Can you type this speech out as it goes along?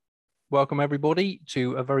welcome everybody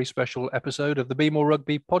to a very special episode of the Be More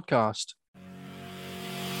Rugby podcast.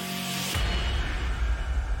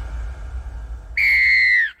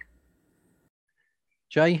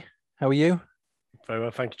 Jay, how are you? Very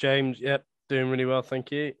well, thank you, James. Yep, doing really well,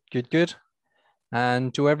 thank you. Good.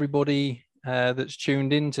 And to everybody that's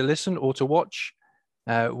tuned in to listen or to watch,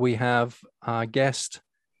 we have our guest,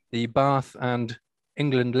 the Bath and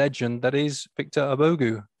England legend, that is Victor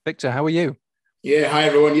Ubogu. Victor, how are you? Yeah, hi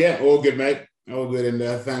everyone. Yeah, all good, mate. All good, and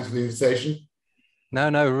thanks for the invitation.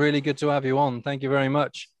 No, really good to have you on. Thank you very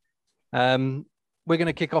much. We're going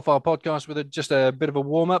to kick off our podcast with just a bit of a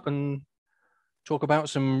warm-up and talk about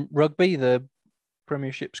some rugby. The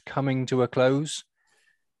Premiership's coming to a close,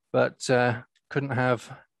 but couldn't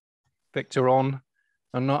have Victor on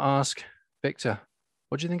and not ask Victor,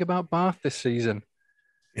 what do you think about Bath this season?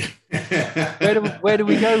 Where do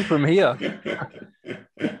we go from here?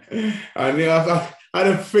 I knew I had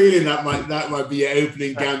a feeling that might be an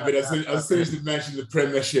opening gambit. As soon as you mentioned the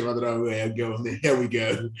Premiership, I thought, oh, yeah, go on. Here we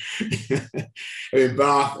go.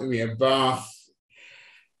 Bath.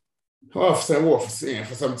 Oh,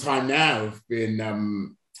 for some time now, have been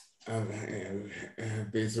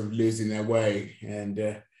sort of losing their way,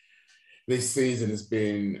 and this season has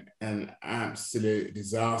been an absolute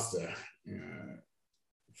disaster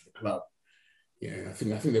for the club. Yeah, I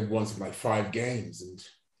think they've won something like 5 games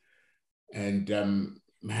and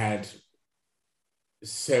had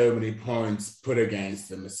so many points put against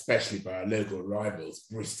them, especially by our local rivals,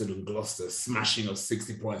 Bristol and Gloucester, smashing us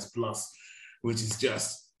 60 points plus, which is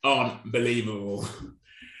just unbelievable.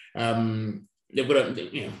 They've got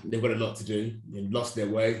a lot to do. They've lost their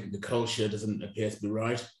way. The culture doesn't appear to be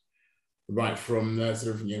right from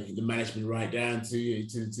the management right down to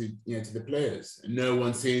the players. No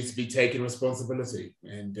one seems to be taking responsibility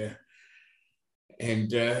and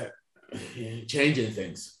changing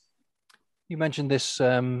things. You mentioned this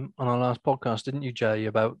on our last podcast, didn't you, Jay,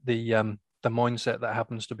 about the mindset that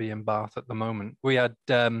happens to be in Bath at the moment? We had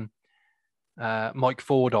Mike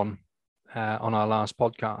Ford on our last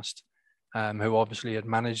podcast, who obviously had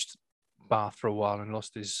managed Bath for a while and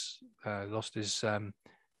lost his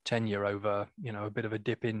tenure over a bit of a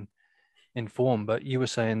dip in form. But you were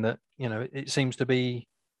saying that it seems to be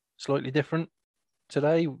slightly different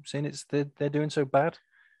today, seeing they're doing so bad.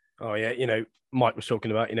 Oh yeah, Mike was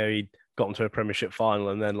talking about he'd gotten to a Premiership final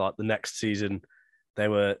and then like the next season they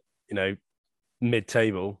were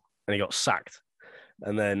mid-table and he got sacked.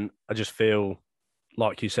 And then I just feel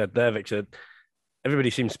like you said there, Victor,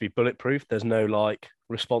 everybody seems to be bulletproof. There's no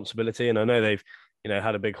responsibility, and I know they've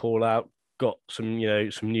had a big haul out, got some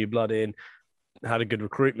new blood in, had a good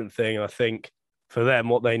recruitment thing. And I think for them,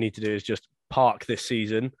 what they need to do is just park this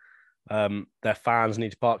season. Their fans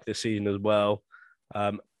need to park this season as well.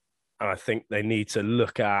 And I think they need to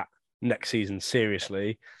look at next season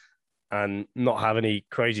seriously and not have any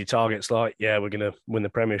crazy targets like, we're going to win the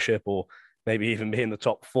Premiership or maybe even be in the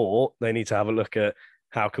top 4. They need to have a look at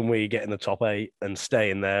how can we get in the top 8 and stay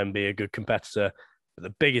in there and be a good competitor. But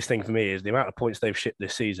the biggest thing for me is the amount of points they've shipped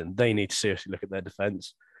this season. They need to seriously look at their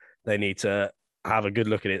defence. They need to have a good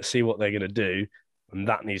look at it, see what they're going to do. And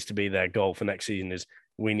that needs to be their goal for next season is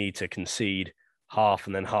we need to concede half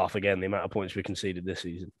and then half again the amount of points we conceded this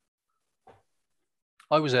season.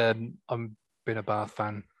 I've been a Bath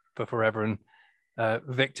fan for forever, and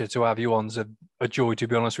Victor, to have you on's a joy, to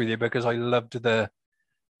be honest with you, because I loved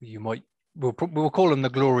we'll call them the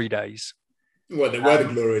glory days. Well, they were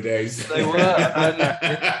the glory days. They were.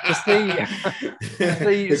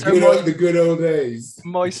 The good old days.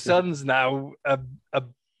 My sons now,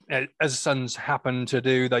 as sons happen to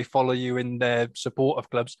do, they follow you in their support of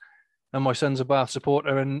clubs. And my son's a Bath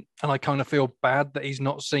supporter, and I kind of feel bad that he's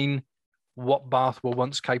not seen what Bath were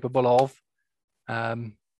once capable of.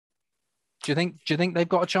 Do you think they've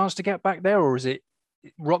got a chance to get back there, or is it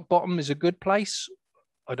rock bottom is a good place?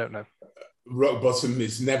 I don't know. Rock bottom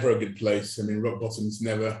is never a good place. I mean, rock bottom is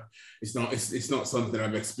never. It's not something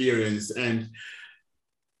I've experienced. And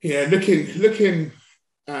looking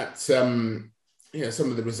at some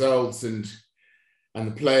of the results and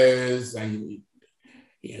the players and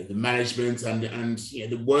the management and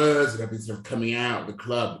the words that have been sort of coming out of the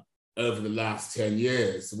club over the last 10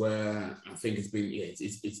 years, where I think it's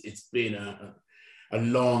been a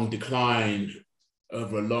long decline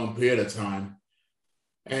over a long period of time.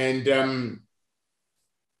 And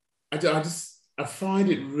I find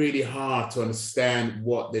it really hard to understand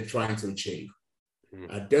what they're trying to achieve.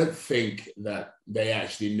 I don't think that they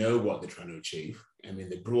actually know what they're trying to achieve. I mean,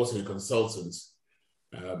 they brought in a consultant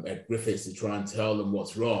at Griffiths to try and tell them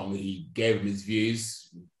what's wrong. He gave them his views,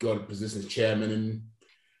 got a position as chairman, and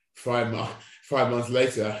 5 5 months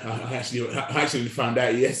later, I actually found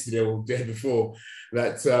out yesterday or the day before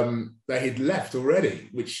that that he'd left already,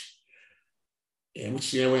 which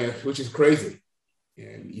is crazy.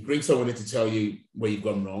 You bring someone in to tell you where you've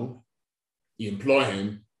gone wrong, you employ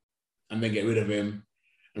him, and then get rid of him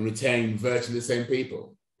and retain virtually the same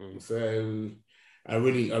people. So I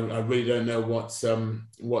really don't know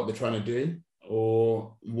what they're trying to do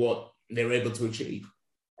or what they're able to achieve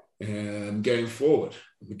going forward,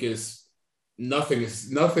 because nothing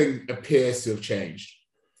appears to have changed,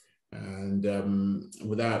 and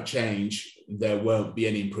without change, there won't be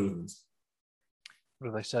any improvement. What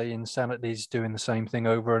do they say? Insanity is doing the same thing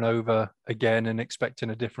over and over again and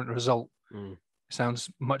expecting a different result.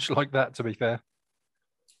 Sounds much like that, to be fair.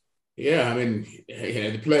 Yeah, I mean,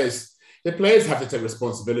 the players have to take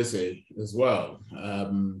responsibility as well,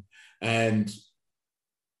 and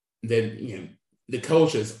then the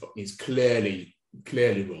culture is clearly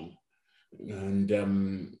wrong, and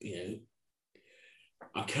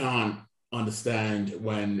I can't understand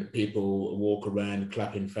when people walk around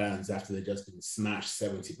clapping fans after they've just been smashed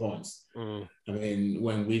 70 points. I mean,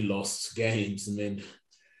 when we lost games, you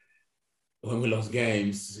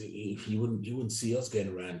wouldn't see us going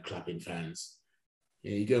around clapping fans.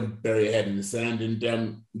 You go and bury your head in the sand and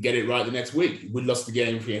get it right the next week. If we lost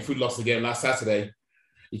the game last Saturday,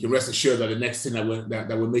 you can rest assured that the next thing that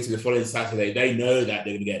we're meeting the following Saturday, they know that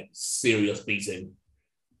they're going to get serious beating.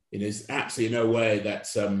 There's absolutely no way that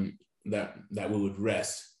we would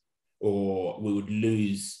rest or we would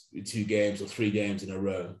lose 2 games or 3 games in a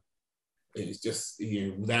row. It's just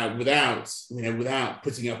without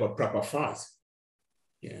putting up a proper fight.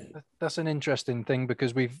 Yeah, that's an interesting thing,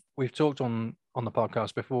 because we've talked on the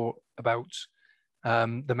podcast before about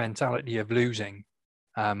the mentality of losing,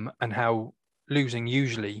 and how losing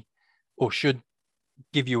usually or should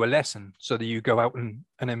give you a lesson so that you go out and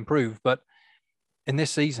improve. But in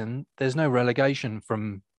this season, there's no relegation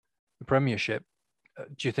from the Premiership.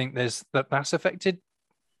 Do you think that's affected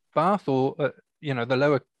Bath or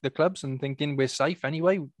the clubs, and thinking we're safe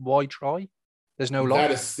anyway? Why try? There's no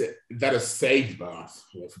loss. That has saved Bath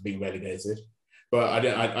for being relegated, but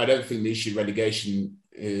I don't think the issue of relegation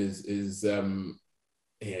is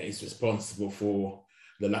responsible for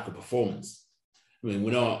the lack of performance. I mean,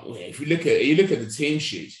 we're not. If you look at the team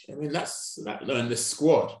sheet, I mean and the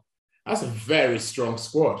squad. That's a very strong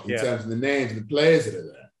squad in terms of the names and the players that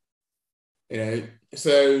are there.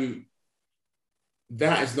 So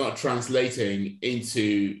that is not translating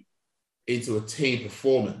into a team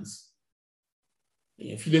performance.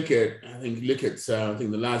 If you look at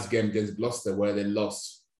the last game against Gloucester where they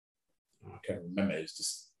lost, I can't remember. It was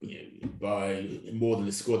just by more than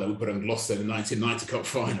the score that we put on Gloucester in the 1990 Cup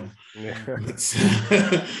final.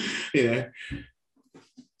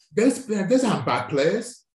 Those aren't bad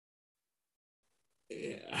players.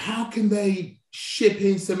 How can they ship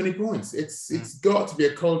in so many points? It's got to be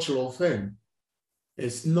a cultural thing.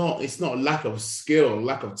 It's not a lack of skill,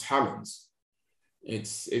 lack of talent.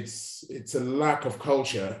 It's a lack of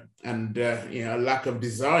culture and a lack of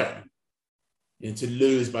desire. To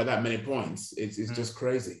lose by that many points, it's just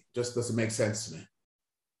crazy. Just doesn't make sense to me.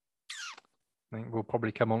 I think we'll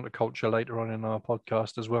probably come on to culture later on in our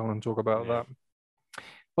podcast as well and talk about that.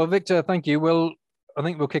 Well, Victor, thank you. I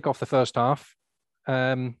think we'll kick off the first half.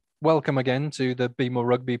 Welcome again to the Be More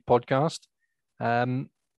Rugby podcast. I'd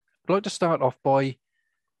like to start off by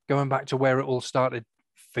going back to where it all started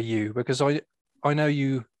for you, because I know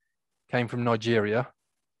you came from Nigeria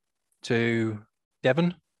to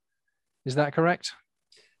Devon. Is that correct?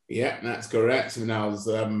 Yeah, that's correct. And I was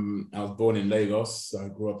born in Lagos. I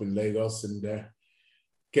grew up in Lagos and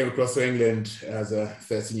came across to England as a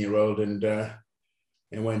 13-year-old and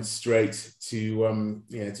went straight to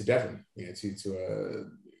Devon,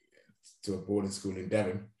 to a boarding school in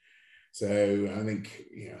Devon. So I think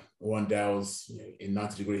one day I was in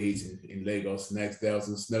 90-degree heat in Lagos. The next day I was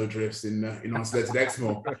in snow drifts in isolated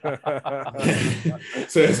Exmoor.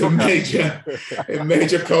 So it's a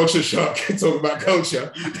major culture shock. Talk about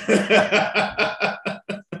culture.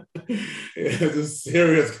 It's a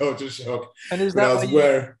serious culture shock. And is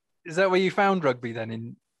that where you found rugby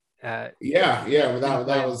then? Yeah. Well,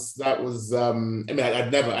 that was. I mean,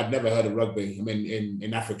 I'd never heard of rugby. I mean,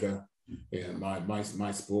 in Africa. Yeah, my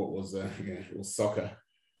sport was soccer.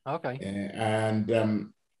 Okay. And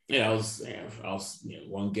I was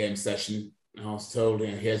one game session. I was told,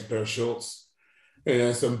 here's a pair of shorts,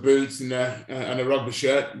 some boots and a rugby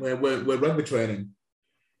shirt. We're rugby training,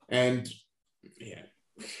 and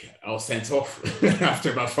I was sent off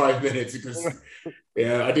after about 5 minutes because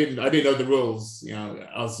I didn't know the rules.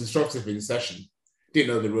 I was disruptive in the session.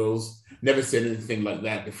 Didn't know the rules. Never seen anything like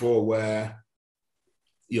that before, where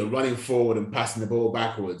you're running forward and passing the ball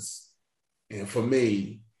backwards. And for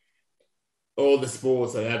me, all the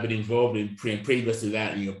sports that I've been involved in previous to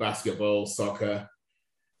that, basketball, soccer,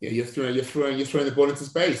 you're throwing the ball into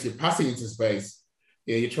space. You're passing into space.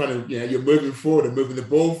 You're trying to, you're moving forward and moving the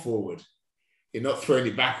ball forward. You're not throwing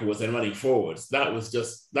it backwards and running forwards. That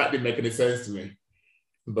didn't make any sense to me.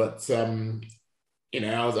 But I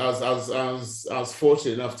was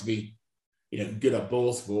fortunate enough to be, good at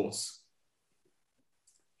ball sports,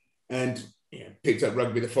 and picked up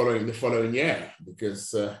rugby the following year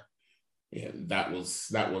because that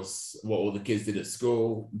was what all the kids did at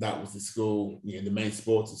school. That was the school, the main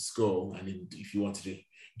sport at school. And if you wanted to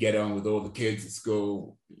get on with all the kids at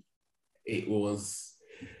school, it was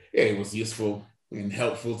useful and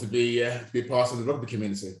helpful to be part of the rugby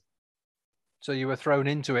community. So you were thrown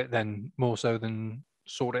into it then, more so than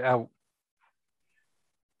sort it out.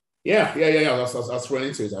 Yeah. I was thrown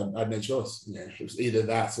into it. I had no choice. It was either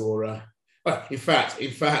that or. In fact,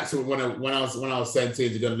 when I was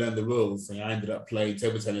 17 to go and learn the rules, I ended up playing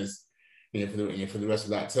table tennis, for the rest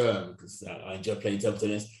of that term because I enjoyed playing table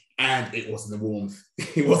tennis, and it wasn't the warmth.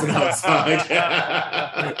 It wasn't outside.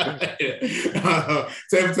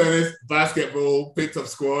 Table tennis, basketball, picked up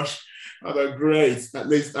squash. I thought, great. At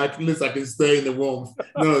least I can stay in the warmth.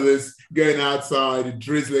 None of this going outside,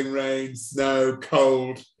 drizzling rain, snow,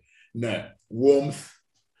 cold. No, warmth,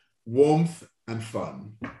 and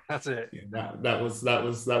fun. That's it. That was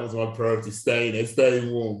my priority.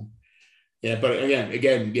 Staying warm. But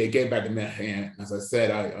again, getting back to that. As I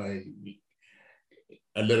said,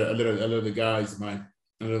 a lot of the guys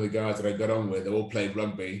that I got on with, they all played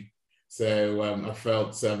rugby. So I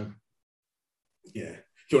felt, if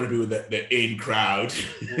you want to be with the in crowd,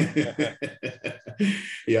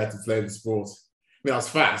 you had to play the sport. I was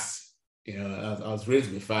fast. I was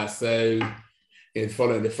reasonably fast. So the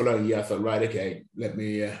following year, I thought, right, okay, let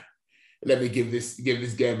me give this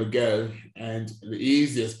game a go. And the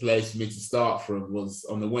easiest place for me to start from was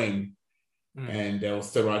on the wing, and I was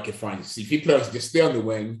still where I could find it. See, if you play, just stay on the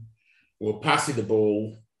wing, or pass you the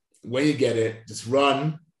ball. When you get it, just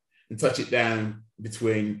run and touch it down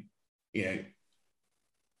between,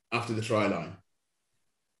 after the try line.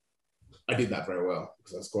 I did that very well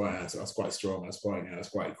because I was quite strong. I was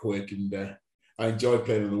quite quick, and I enjoyed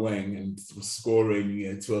playing on the wing and was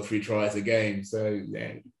scoring 2 or 3 tries a game. So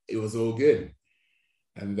it was all good.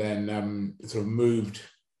 And then sort of moved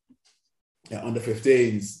under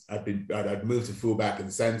 15s. I'd moved to fullback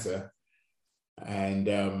and centre, and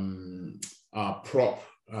our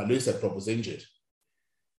loosehead prop was injured.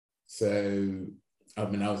 So I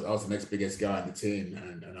was the next biggest guy in the team,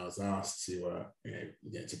 and I was asked to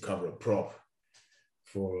cover a prop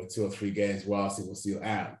for 2 or 3 games whilst he was still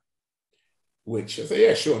out. Which I said,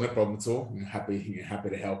 yeah, sure, no problem at all. I'm happy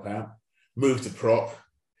to help out. Moved to prop,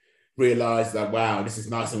 realised that, wow, this is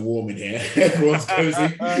nice and warm in here. Everyone's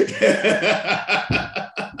cozy.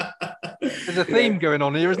 There's a theme going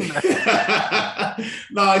on here, isn't there?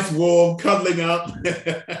 Nice, warm, cuddling up.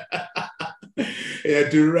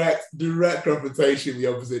 Direct confrontation with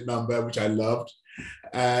the opposite number, which I loved.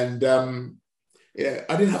 And I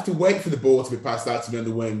didn't have to wait for the ball to be passed out to me on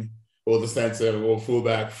the wing or the centre or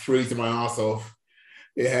fullback, freezing my ass off.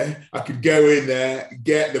 I could go in there,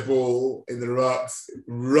 get the ball in the rucks,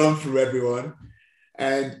 run through everyone,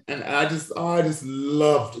 and I just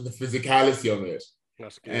loved the physicality of it.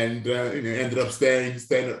 That's good. And ended up staying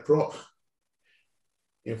at prop.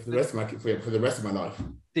 For the rest of my life.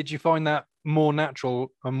 Did you find that a more natural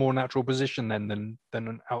position then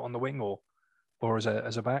than out on the wing or as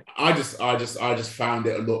a back? I just found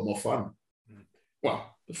it a lot more fun. Well,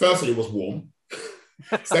 firstly, it was warm.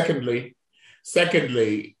 Secondly,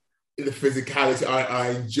 the physicality. I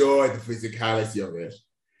enjoyed the physicality of it,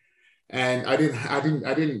 and I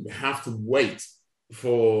didn't have to wait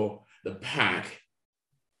for the pack,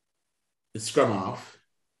 the scrum half,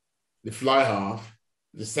 the fly half,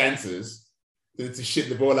 the centres to ship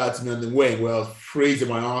the ball out to me on the wing where I was freezing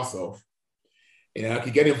my arse off. I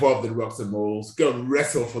could get involved in the rocks and mauls, go and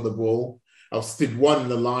wrestle for the ball. I was stood one in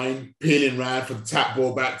the line, peeling around for the tap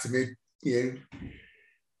ball back to me,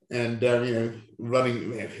 and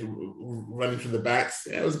running from the backs.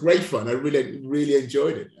 It was great fun. I really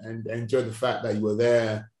enjoyed it, and enjoyed the fact that you were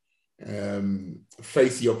there,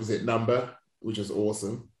 face the opposite number, which was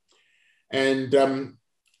awesome. And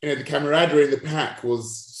the camaraderie in the pack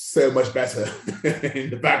was so much better in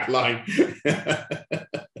the back line.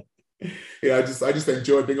 I just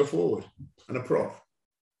enjoyed being a forward and a prop.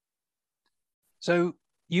 So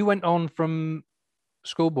you went on from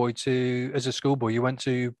schoolboy as a schoolboy, you went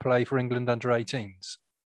to play for England under 18s.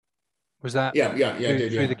 Was that Yeah,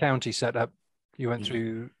 through the county setup? You went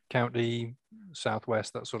through county,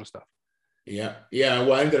 southwest, that sort of stuff. Yeah.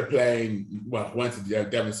 Well, I ended up playing. Well, I went to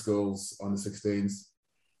Devon schools on the 16s.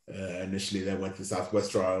 Initially, then went to the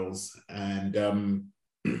Southwest trials, and I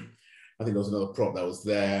think there was another prop that was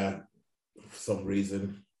there for some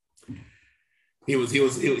reason. He was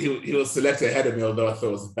selected ahead of me, although I thought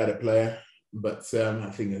he was a better player. But I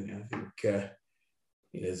think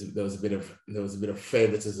there was a bit of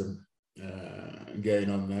favoritism going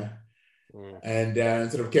on there, and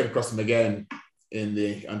sort of came across him again in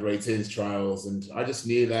the under-18s trials, and I just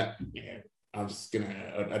knew that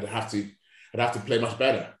I'd have to play much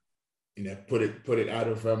better, put it out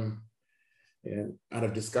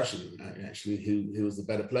of discussion. Actually, who was the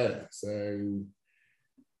better player? So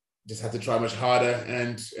just had to try much harder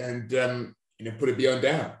and put it beyond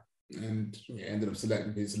doubt, and ended up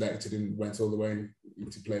being selected and went all the way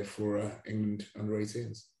to play for England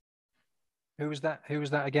under-18s. Who was that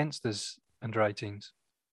against as under-18s?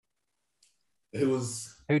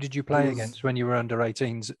 Who did you play against when you were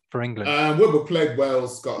under-18s for England? We played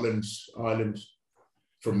Wales, Scotland, Ireland,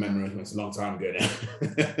 from memory. It's a long time ago now.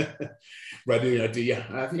 But I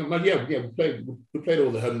think we played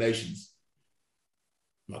all the home nations.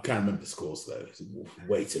 I can't remember the scores though. It's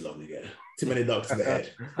way too long ago. Too many knocks to the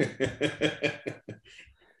head.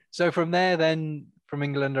 So from there, then, from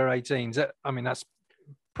England under-18s, I mean, that's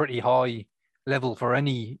pretty high level for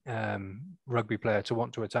any rugby player to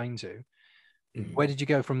want to attain to. Mm-hmm. Where did you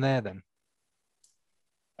go from there then?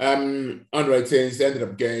 Under-18s, ended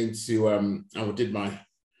up going to I did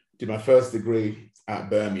my first degree at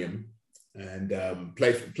Birmingham, and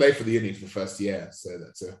play for the uni for the first year. So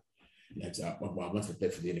that's I wanted to play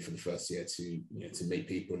for the uni for the first year to meet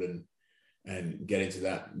people and get into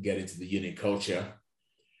the uni culture.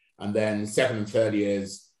 And then second and third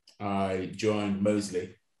years, I joined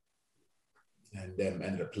Moseley, and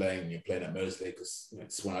ended up playing at Moseley because I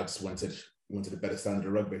just wanted a better standard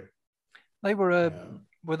of rugby. They were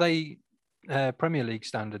they Premier League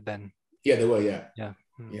standard then? Yeah, they were. Yeah. Yeah.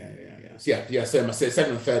 Yeah. So my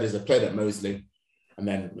second and third is I played at Moseley, and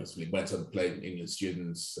then went on to play England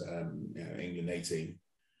students, England 18,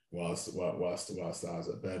 whilst I was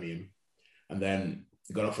at Birmingham, and then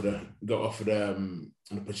got offered an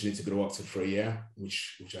opportunity to go to Oxford for a year,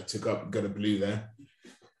 which I took up, got a blue there,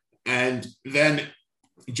 and then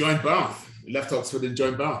joined Bath. Left Oxford and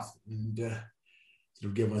joined Bath, and sort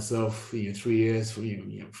of gave myself 3 years for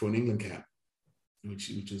an England cap,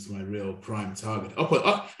 which was my real prime target. Up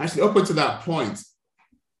until that point,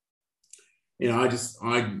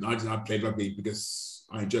 I played rugby because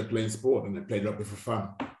I enjoyed playing sport, and I played rugby for fun.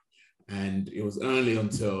 And it was only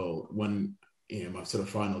until when my sort of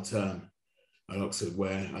final term at Oxford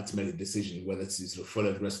where I had to make a decision whether to sort of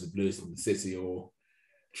follow the rest of the Blues in the city or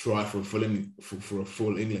try for a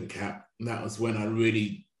full England cap. And that was when I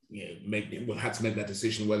really had to make that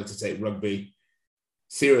decision whether to take rugby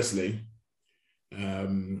seriously,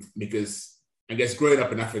 because I guess growing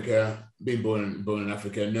up in Africa, being born in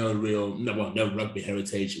Africa, no rugby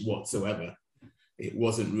heritage whatsoever. It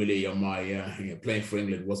wasn't really on my playing for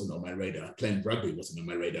England wasn't on my radar. Playing rugby wasn't on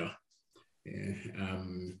my radar.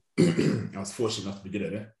 I was fortunate enough to be good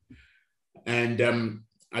at it, and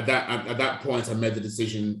at that point, I made the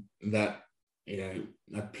decision that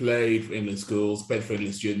I played for England schools, played for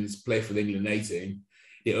England students, played for the England 18.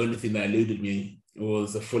 The only thing that eluded me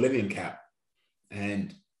was a full England cap,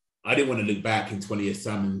 and I didn't want to look back in 20 years'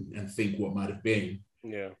 time and think what might have been.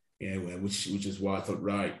 Yeah. Which is why I thought,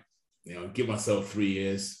 right, give myself 3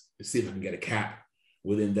 years to see if I can get a cap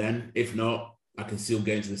within then. If not, I can still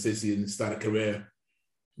get into the city and start a career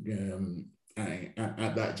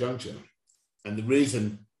at that juncture. And the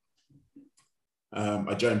reason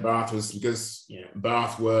I joined Bath was because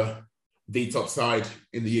Bath were the top side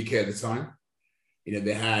in the UK at the time.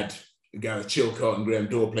 They had Gareth Chilcott and Graham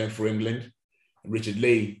Dorr playing for England, and Richard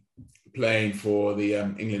Lee playing for the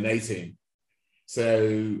England 18.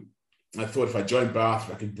 So I thought if I joined Bath,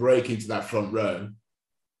 if I could break into that front row,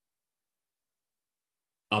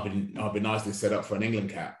 I'll be nicely set up for an England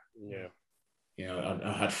cap. Yeah.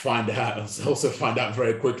 I had also find out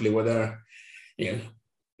very quickly whether I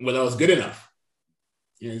was good enough.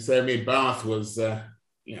 So I mean, Bath was the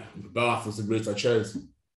route I chose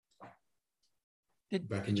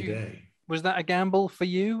back in the day. Was that a gamble for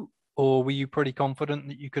you, or were you pretty confident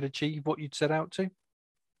that you could achieve what you'd set out to?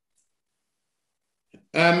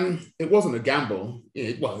 It wasn't a gamble.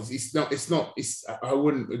 It's not.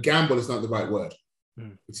 A gamble is not the right word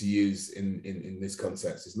to use in this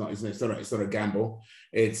context. It's not a gamble.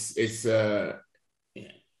 It's a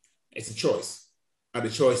choice. I had a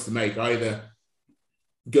choice to make: either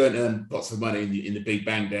go and earn lots of money in the big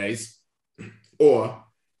bang days, or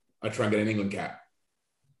I try and get an England cap.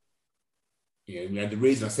 You know, and the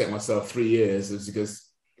reason I set myself 3 years is because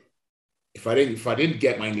if I didn't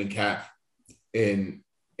get my England cap in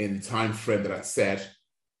the time frame that I set,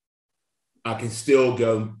 I can still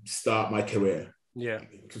go and start my career. Yeah.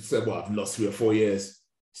 So I've lost 3 or 4 years.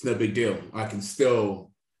 It's no big deal. I can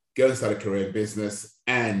still go and start a career in business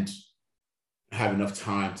and have enough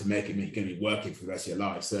time to make it. You're going to be working for the rest of your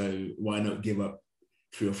life. So why not give up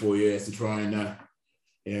 3 or 4 years to try and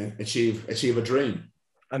achieve a dream?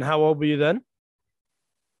 And how old were you then?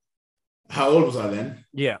 How old was I then?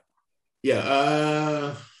 Yeah.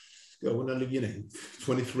 Yeah. When I live,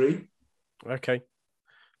 23. Okay.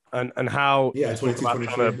 And how? Yeah, 22,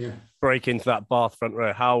 23. Yeah. Break into that Bath front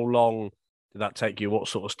row. How long did that take you? What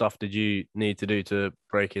sort of stuff did you need to do to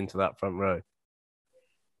break into that front row?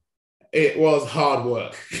 It was hard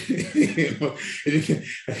work. If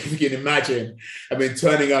you can imagine, I mean,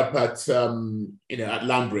 turning up at at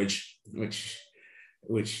Lambridge, which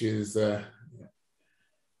is a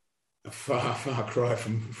far cry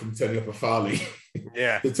from turning up at Farley.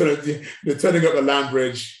 Yeah, they're turning up at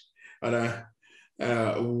Lambridge on a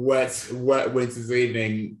wet winter's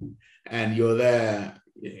evening, and you're there,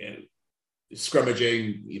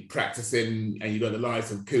 scrummaging, you're practicing, and you got the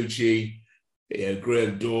likes of Coochie,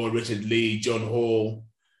 Graham Dorr, Richard Lee, John Hall,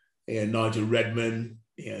 Nigel Redman,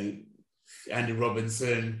 Andy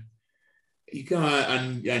Robinson. You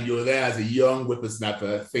can't, and you're there as a young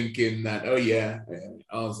whippersnapper, thinking that, oh yeah,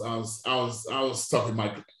 I was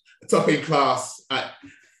topping class at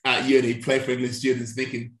uni, playing for English students,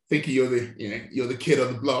 thinking you're the kid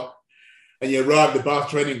on the block, and you arrive at the Bath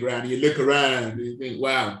training ground, and you look around, and you think,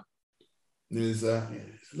 wow, there's a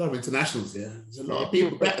lot of internationals here. There's a lot of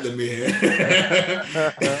people better than me here.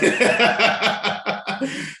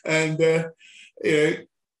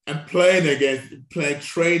 And playing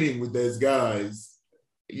training with those guys,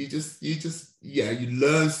 you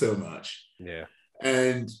learn so much. Yeah.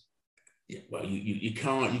 And you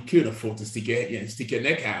couldn't afford to stick your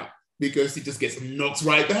neck out, because it just gets knocked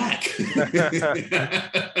right back.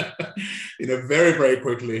 Very, very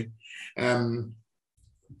quickly.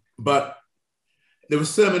 But there were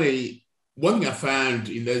so many. One thing I found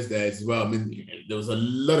in those days as well, I mean, there was a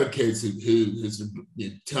lot of kids who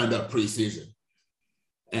turned up pre-season,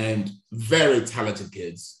 and very talented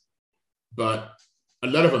kids, but a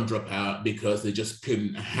lot of them drop out because they just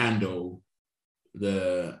couldn't handle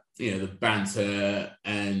the banter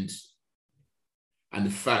and the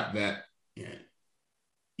fact that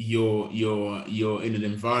you're in an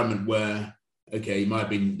environment where, okay, you might have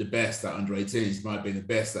been the best at under 18s, you might have been the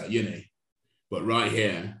best at uni, but right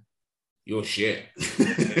here, you're shit.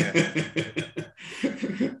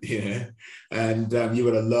 Yeah. And you've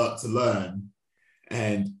got a lot to learn.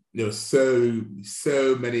 And there were so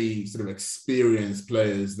many sort of experienced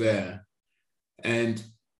players there. And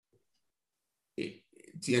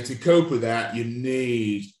to cope with that, you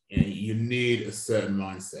need a certain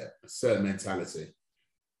mindset, a certain mentality,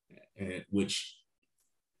 which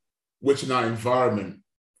in our environment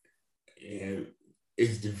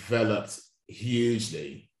is developed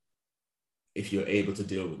hugely if you're able to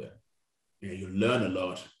deal with it. You learn a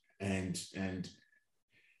lot, and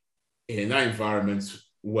in that environment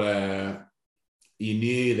where you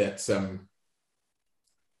knew that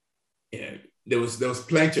there was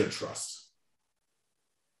plenty of trust.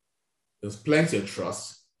 There was plenty of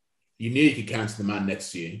trust. You knew you could count on the man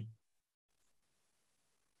next to you.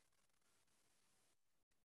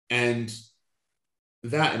 And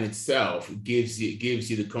that in itself gives you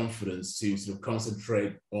the confidence to sort of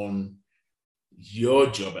concentrate on your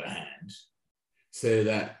job at hand, so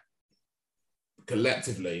that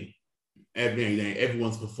collectively,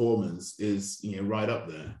 everyone's performance is right up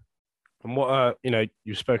there. And what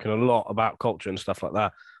you've spoken a lot about culture and stuff like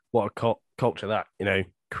that. What a culture that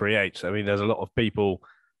creates. I mean, there's a lot of people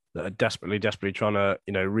that are desperately trying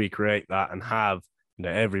to recreate that, and have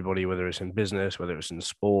everybody, whether it's in business, whether it's in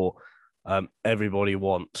sport, everybody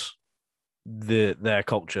wants their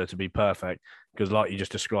culture to be perfect, because like you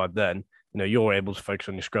just described then, you're able to focus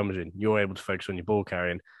on your scrummaging, you're able to focus on your ball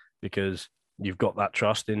carrying, because you've got that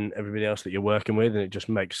trust in everybody else that you're working with, and it just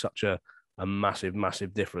makes such a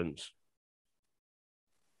massive difference.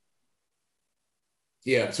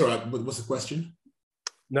 Yeah, sorry, what's the question?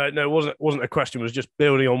 No, it wasn't a question. It was just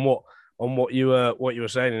building on what you were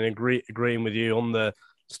saying, and agreeing with you on the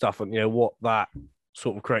stuff, and what that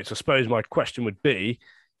sort of creates. I suppose my question would be,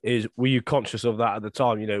 is were you conscious of that at the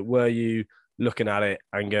time? Were you looking at it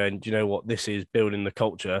and going, do you know what, this is building the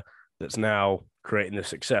culture that's now creating the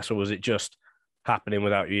success, or was it just happening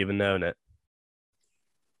without you even knowing it?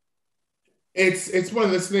 it's one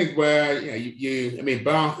of those things where I mean,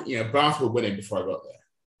 Bath were winning before I got there.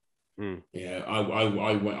 Mm.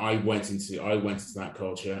 I went into that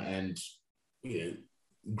culture and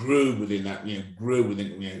grew within that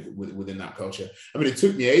within that culture. I mean, it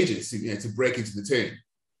took me ages to break into the team.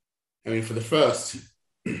 I mean, for the first,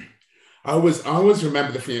 I always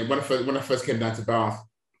remember when I first came down to Bath.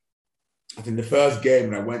 I think the first game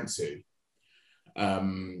that I went to,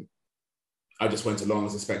 I just went along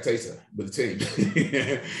as a spectator with the team,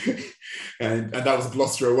 and that was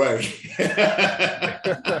Gloucester away.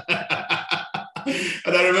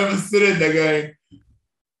 And I remember sitting there going,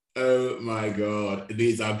 "Oh my God,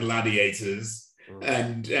 these are gladiators."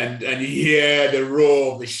 And you hear the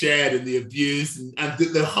roar of the shed and the abuse and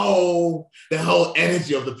the whole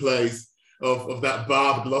energy of the place of that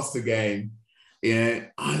Bath Gloucester game. Yeah,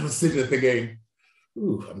 I was sitting there thinking,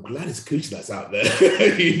 "Ooh, I'm glad it's Cooch that's out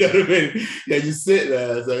there." You know what I mean? Yeah, you sit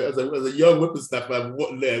there as a young whippersnapper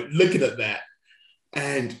looking at that,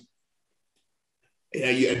 and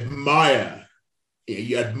you admire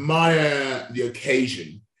the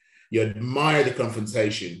occasion, you admire the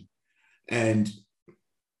confrontation, and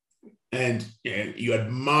you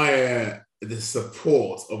admire the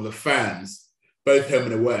support of the fans, both home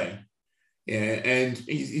and away. Yeah, and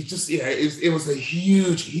he just it was a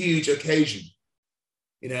huge occasion.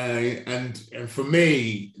 And for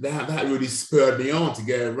me, that really spurred me on to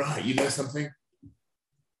go, right, you know something?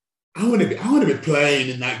 I want to be playing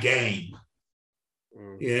in that game.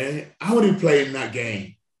 Yeah, I want to be playing in that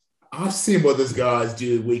game. I've seen what those guys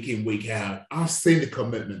do week in, week out. I've seen the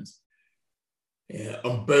commitment.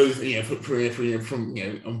 On both,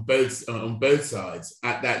 on both sides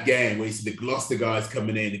at that game, where you see the Gloucester guys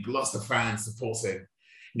coming in, the Gloucester fans supporting,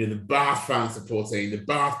 the Bath fans supporting, the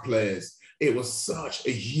Bath players. It was such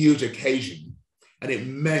a huge occasion, and it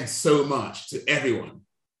meant so much to everyone,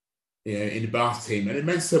 in the Bath team, and it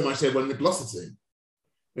meant so much to everyone in the Gloucester team.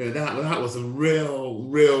 That was a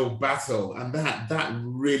real battle, and that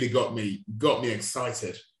really got me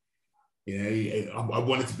excited. I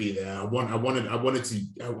wanted to be there. I wanted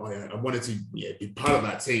to be part of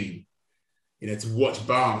that team. To watch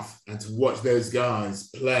Bath and to watch those guys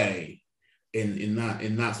play in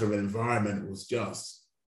that sort of environment was just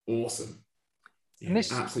awesome. And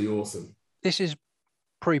absolutely awesome. This is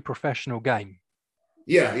pre-professional game.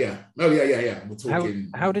 Yeah. Oh yeah. We're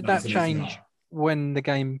talking. How did that change when the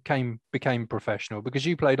game became professional? Because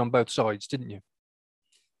you played on both sides, didn't you?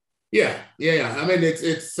 Yeah. I mean,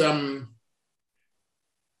 it's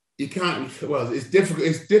you can't. Well, it's difficult.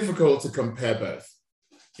 It's difficult to compare both.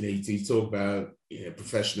 You talk about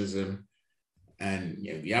professionalism and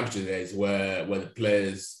the amateur days where the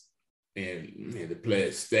players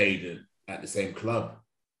stayed at the same club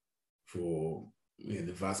for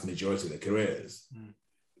the vast majority of their careers,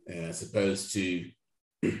 as opposed to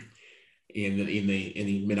I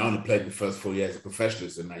only played in the first 4 years of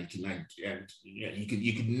professionalism.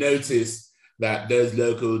 You can notice that those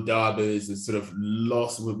local derbies are sort of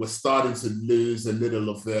lost. We're starting to lose a little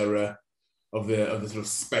of their sort of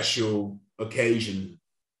special occasion,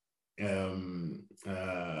 a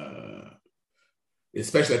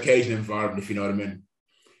special occasion environment, if you know what I mean.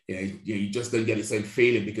 You just don't get the same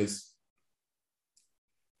feeling because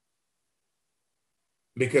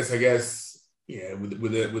I guess with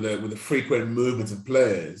the frequent movement of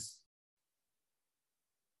players,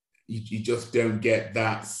 you just don't get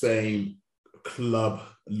that same club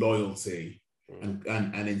loyalty and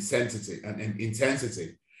intensity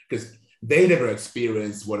because they never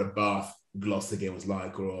experienced what a Bath Gloucester game was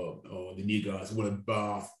like, or the new guys, what a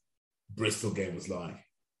Bath Bristol game was like.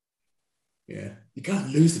 Yeah, you can't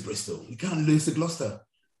lose to Bristol, you can't lose to Gloucester,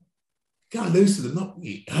 you can't lose to them, not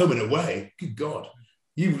home and away. Good God,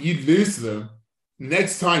 you lose to them.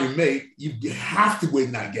 Next time you meet, you have to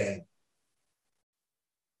win that game.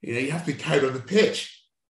 You have to be carried on the pitch.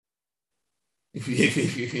 If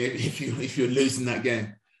you're losing that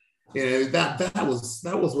game, that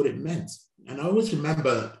was what it meant. And I always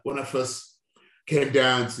remember when I first came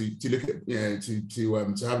down to look at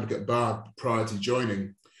to have a look at Bath prior to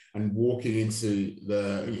joining and walking into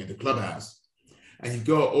the clubhouse, and you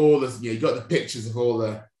got all this, you got the pictures of all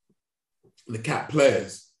the cap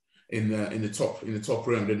players in the top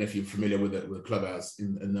room. I don't know if you're familiar with the clubhouse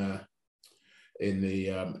in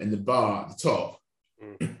the bar at the top.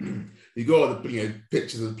 You got all the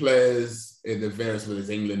pictures of the players in the various, whether it's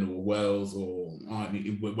England or Wales or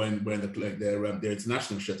when their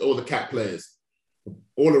international shirts, all the cap players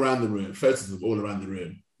all around the room, photos of them all around the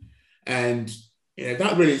room, and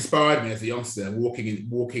that really inspired me as a youngster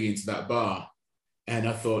walking into that bar, and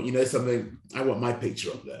I thought, something, I want my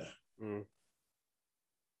picture up there.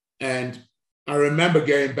 And I remember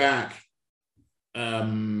going back.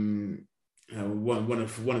 One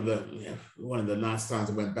of the last times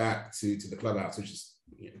I went back to the clubhouse, which is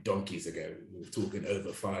donkeys ago. We were talking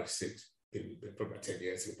over 5, 6, probably about 10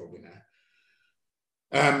 years ago, probably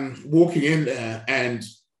now. Walking in there, and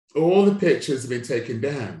all the pictures have been taken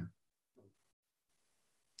down,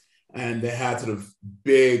 and they had sort of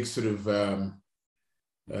big sort of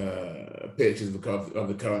pictures of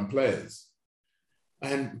the current players.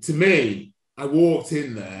 And to me, I walked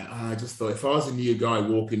in there and I just thought, if I was a new guy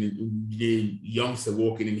new youngster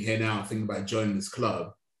walking in here now, thinking about joining this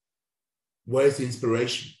club, where's the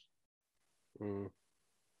inspiration?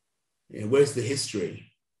 Where's the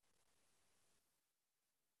history?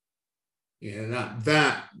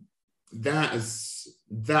 That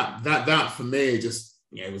for me just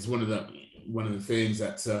was one of the things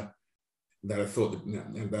that I thought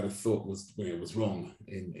was wrong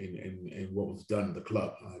in what was done in the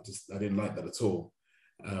club. I didn't like that at all.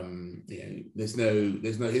 There's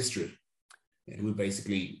no history. We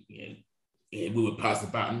basically we would pass the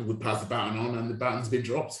baton on, and the baton's been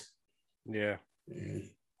dropped. Yeah.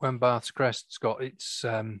 When Bath's crest's got its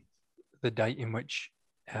the date in which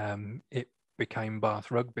it became Bath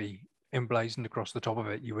Rugby emblazoned across the top of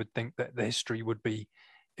it, you would think that the history would be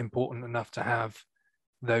important enough to have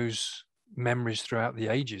those memories throughout the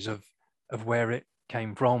ages of where it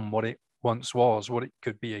came from, what it once was, what it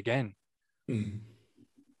could be again.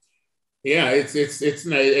 Yeah, it's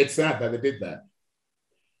sad that they did that.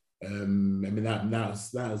 I mean, that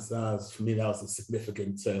was for me, that was a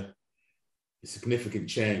significant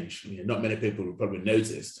change. Not many people probably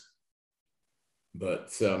noticed, but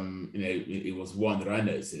it was one that I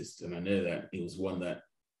noticed, and I know that it was one that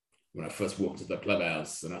when I first walked to the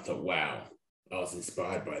clubhouse, and I thought, wow, I was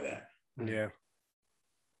inspired by that. Yeah.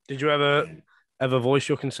 Did you ever voice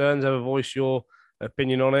your concerns, ever voice your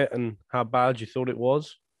opinion on it and how bad you thought it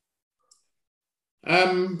was?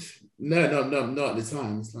 No, not at the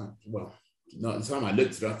time. It's like, well, not at the time. I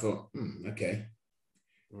looked at it, I thought, okay.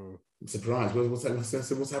 I'm surprised. What's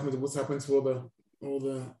happened to all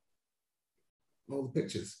the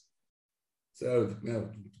pictures? So,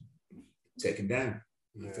 taken down.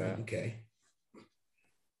 I thought, okay.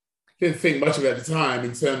 Didn't think much of it at the time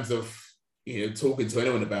in terms of talking to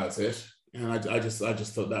anyone about it, and I just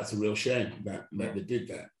thought that's a real shame that they did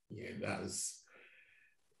that. That was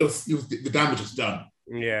the damage was done.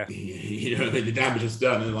 Yeah, the damage was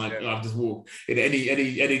done, and I've just walked. And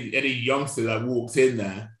any youngster that walked in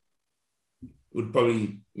there would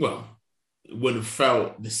probably would have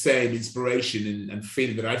felt the same inspiration and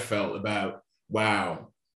feeling that I felt about, wow,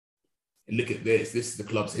 look at this. This is the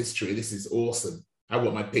club's history. This is awesome. I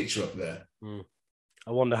want my picture up there. I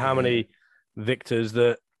wonder how many Victors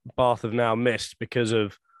that Bath have now missed because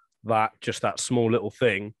of that, just that small little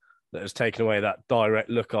thing that has taken away that direct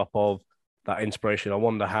look up of that inspiration. I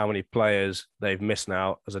wonder how many players they've missed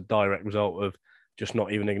now as a direct result of just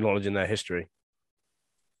not even acknowledging their history.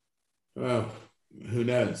 Well, who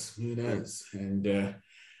knows? And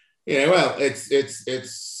well, it's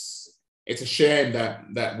a shame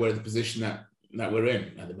that we're in the position that we're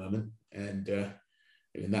in at the moment, and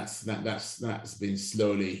that's been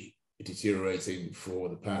slowly deteriorating for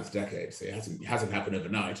the past decade. So it hasn't happened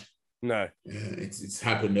overnight. No, it's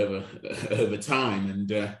happened over time,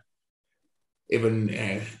 and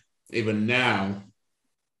even now,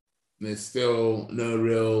 there's still no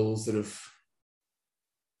real sort of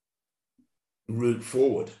route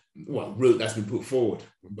forward. Well, route that's been put forward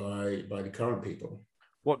by the current people.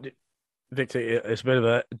 Victor? It's a bit of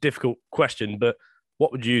a difficult question, but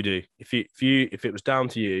what would you do if it was down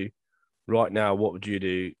to you right now? What would you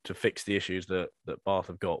do to fix the issues that Bath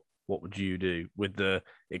have got? What would you do with the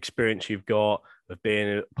experience you've got of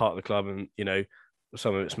being a part of the club and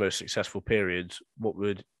some of its most successful periods? What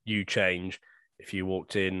would you change if you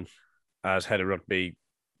walked in as head of rugby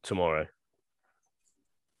tomorrow?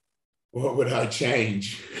 What would I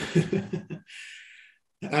change?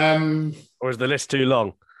 Or is the list too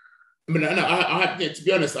long? I mean, to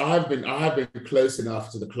be honest, I have been close enough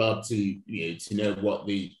to the club to know what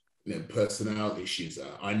the personnel issues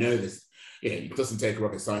are. I know this. It doesn't take a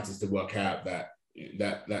rocket scientist to work out that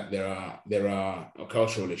there are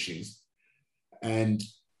cultural issues, and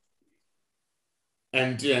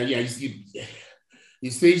you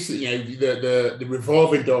see the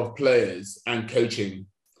revolving door of players and coaching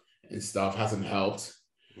and stuff hasn't helped.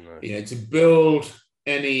 No. To build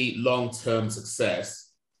any long-term success,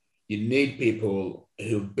 you need people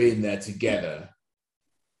who've been there together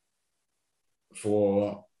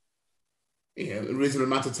for a reasonable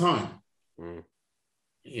amount of time.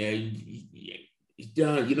 You're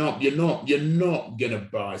not gonna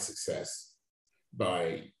buy success.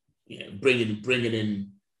 by bringing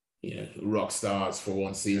in rock stars for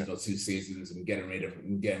one season or 2 seasons and getting rid of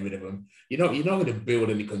them. You're not going to build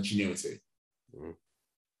any continuity.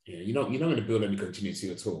 You're not going to build any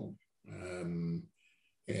continuity at all.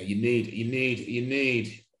 You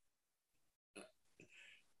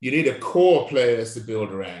need a core players to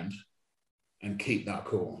build around and keep that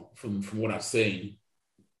core. From what I've seen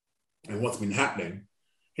and what's been happening,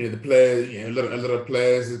 the players, a lot of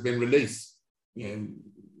players have been released,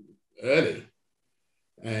 early,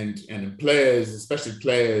 and players, especially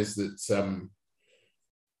players that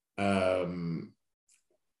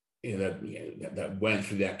that went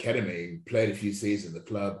through the academy and played a few seasons at the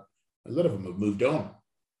club. A lot of them have moved on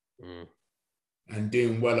and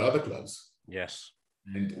doing well at other clubs. Yes.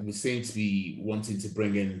 And we seem to be wanting to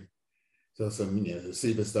bring in some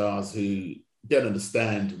superstars who don't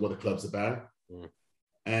understand what the club's about,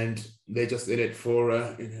 and they're just in it for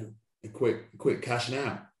a quick cash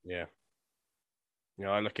now. Yeah.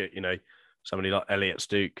 I look at somebody like Elliot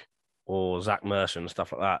Stoke or Zach Mercer and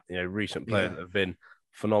stuff like that. Recent players that have been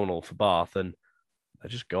phenomenal for Bath, and they're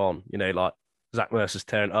just gone. Like Zach Mercer's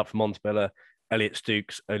tearing it up for Montebello. Elliot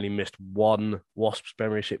Stoke's only missed one Wasps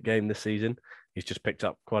Premiership game this season. He's just picked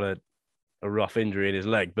up quite a rough injury in his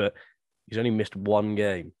leg, but he's only missed one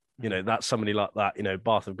game. That's somebody like that.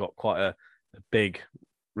 Bath have got quite a big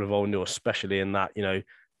revolving door, especially in that,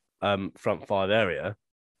 front five area.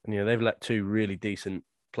 And, they've let 2 really decent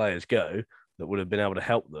players go that would have been able to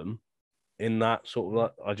help them in that sort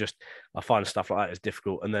of, I find stuff like that is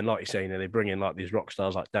difficult. And then, like you say, they bring in like these rock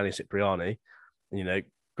stars like Danny Cipriani, and,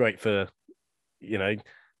 great for,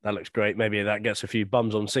 that looks great. Maybe that gets a few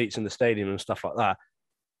bums on seats in the stadium and stuff like that.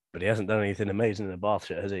 But he hasn't done anything amazing in the Bath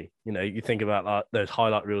shirt, has he? You think about like those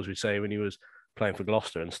highlight reels we say when he was playing for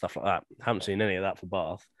Gloucester and stuff like that. Haven't seen any of that for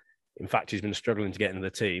Bath. In fact, he's been struggling to get into the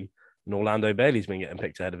team, and Orlando Bailey's been getting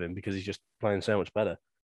picked ahead of him because he's just playing so much better.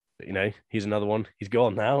 But he's another one. He's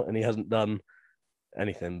gone now, and he hasn't done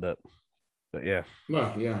anything. But yeah.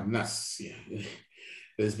 Well, yeah, and that's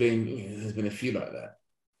There's been a few like that,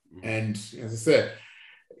 and as I said,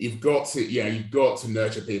 you've got to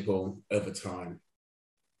nurture people over time.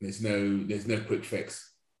 There's no quick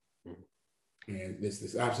fix.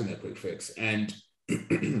 There's absolutely no quick fix, and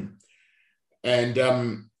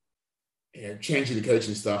changing the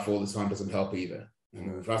coaching staff all the time doesn't help either.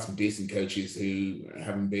 We've had some decent coaches who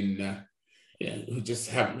haven't been, who just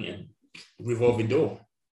haven't, revolving door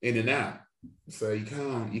in and out. So you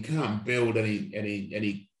can't build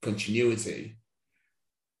any continuity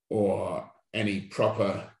or any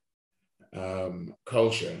proper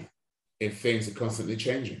culture if things are constantly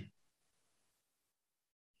changing.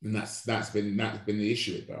 And that's been the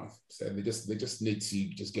issue with Bath. So they just need to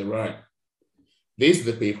just get right. These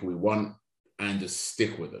are the people we want, and just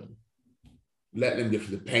stick with them. Let them get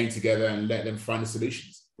through the pain together, and let them find the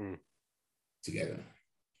solutions together.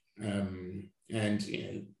 And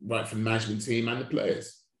right from the management team and the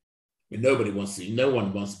players. I mean, no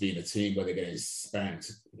one wants to be in a team where they're getting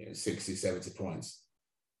spanked 60, 70 points.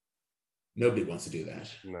 Nobody wants to do that.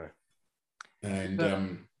 No.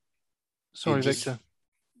 And sorry, Victor.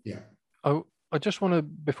 Yeah. I just want to,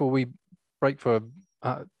 before we break for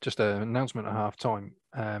just an announcement at half time,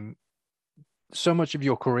 so much of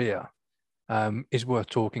your career is worth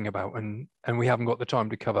talking about, and we haven't got the time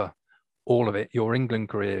to cover all of it. Your England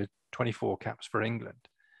career, 24 caps for England.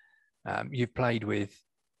 You've played with,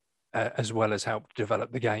 as well as helped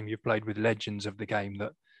develop the game, you've played with legends of the game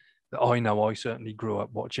that I know I certainly grew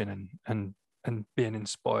up watching and being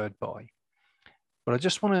inspired by. But I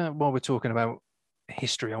just want to, while we're talking about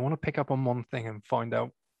history, I want to pick up on one thing and find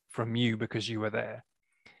out from you, because you were there.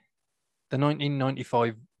 The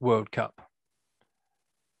 1995 World Cup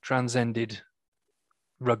transcended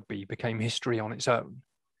rugby, became history on its own.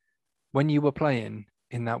 When you were playing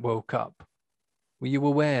in that World Cup, were you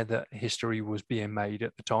aware that history was being made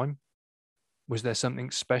at the time? Was there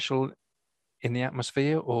something special in the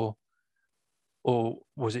atmosphere, or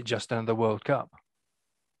was it just another World Cup?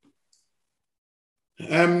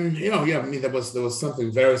 I mean, there was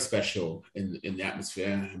something very special in the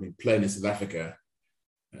atmosphere. I mean, playing in South Africa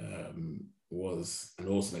was an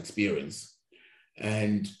awesome experience,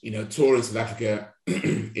 and touring South Africa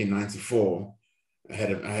in '94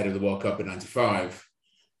 ahead of the World Cup in '95.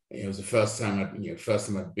 It was the first time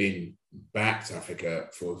I'd been back to Africa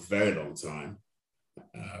for a very long time,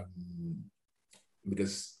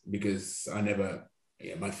 because I never,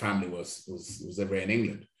 my family was ever in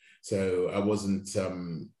England. So I wasn't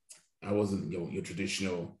your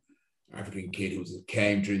traditional African kid who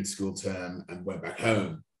came during school term and went back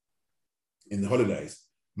home in the holidays.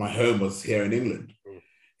 My home was here in England,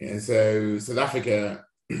 And so South Africa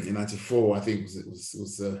in '94, I think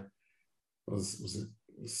was the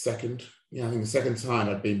second. Yeah, I think the second time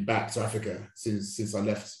I'd been back to Africa since I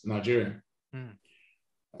left Nigeria. Mm.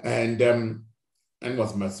 And it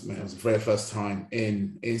was the very first time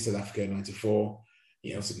in South Africa in '94.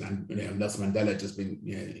 Nelson Mandela just been,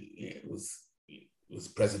 was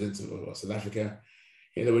president of South Africa.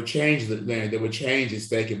 There were changes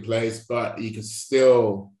taking place, but you could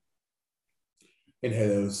still,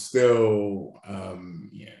 there was still,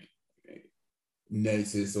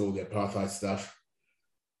 notice all the apartheid stuff.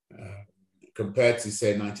 Compared to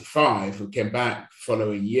say '95, who came back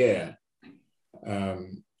following year,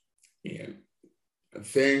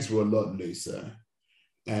 things were a lot looser,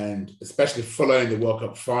 and especially following the World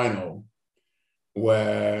Cup final,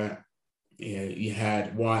 where you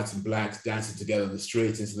had whites and blacks dancing together on the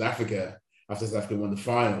streets in South Africa after South Africa won the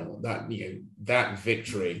final. That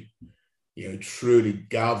victory, truly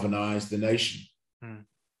galvanized the nation. Mm.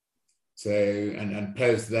 So and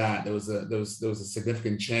post that there was a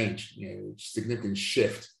significant change, significant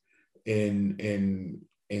shift in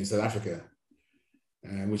South Africa,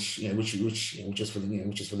 which is for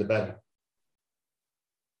the better.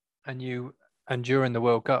 And during the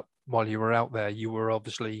World Cup, while you were out there, you were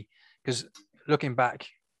obviously, because looking back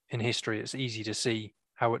in history, it's easy to see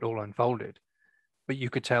how it all unfolded, but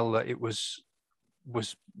you could tell that it was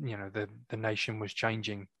the nation was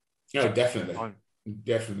changing. Oh, definitely.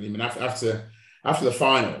 Definitely. I mean, after the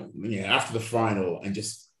final, and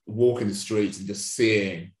just walking the streets and just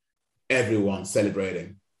seeing everyone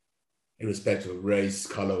celebrating, irrespective of race,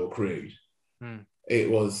 color, or creed,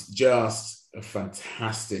 it was just a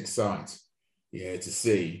fantastic sight, to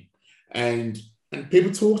see, and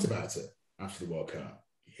people talked about it after the World Cup.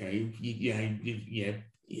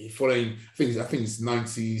 Following, I think it's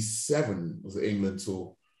 '97 was the England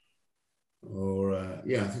tour. Or I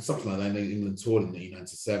think something like that. England toured in the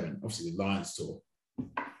 '97, obviously the Lions tour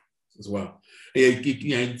as well. You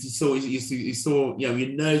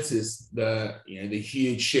noticed the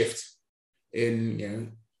huge shift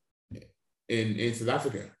in South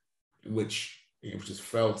Africa, which is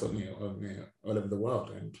felt all over the world,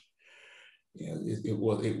 and it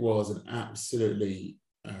was an absolutely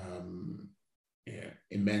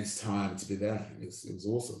immense time to be there. It was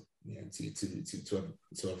awesome.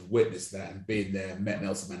 To have witnessed that and been there, met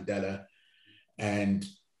Nelson Mandela, and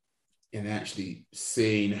actually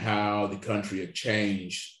seeing how the country had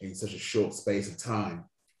changed in such a short space of time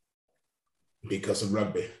because of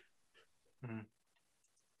rugby.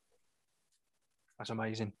 That's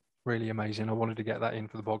amazing, really amazing. I wanted to get that in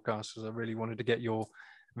for the podcast because I really wanted to get your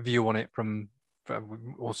view on it from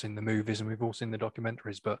we've all seen the movies and we've all seen the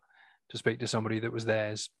documentaries, but to speak to somebody that was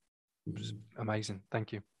there is amazing.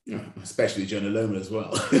 Thank you. Yeah, especially Jonah Loma as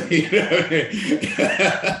well.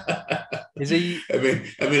 Is he? I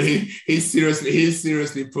mean, he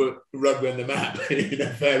seriously put rugby on the map in a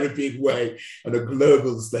very big way on a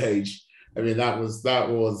global stage. I mean, that was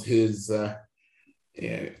his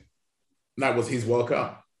World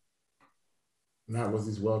Cup. That was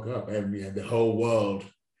his World Cup, and the whole world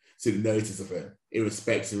took notice of it,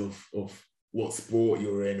 irrespective of what sport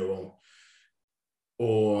you're in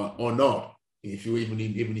or not. If you even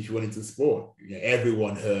if you went into sport,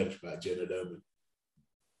 everyone heard about Jonah Loma.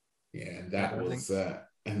 Yeah, and that was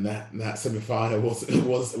and that semi-final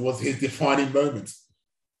was his defining moment.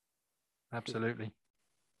 Absolutely.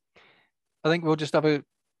 I think we'll just have a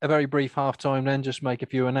very brief halftime then, just make a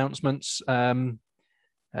few announcements.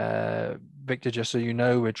 Victor, just so you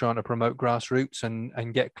know, we're trying to promote grassroots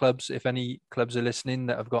and get clubs. If any clubs are listening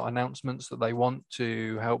that have got announcements that they want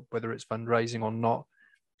to help, whether it's fundraising or not,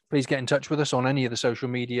 please get in touch with us on any of the social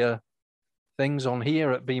media things on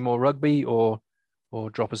here at Be More Rugby, or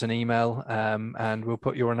drop us an email, and we'll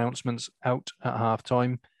put your announcements out at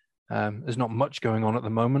halftime. There's not much going on at the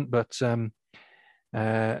moment, but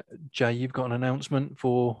Jay, you've got an announcement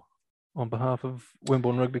on behalf of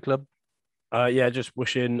Wimborne Rugby Club. Just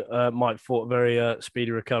wishing Mike Fort a very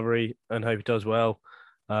speedy recovery and hope he does well.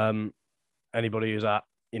 Anybody who's at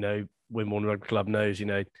Wimborne Rugby Club knows,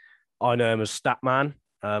 I know him as Stat Man.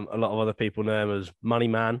 A lot of other people know him as Money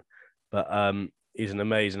Man, but he's an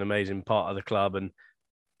amazing part of the club and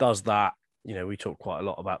does that. We talk quite a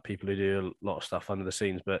lot about people who do a lot of stuff under the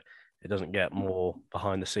scenes, but it doesn't get more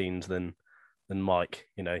behind the scenes than Mike.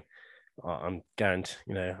 I'm guaranteed,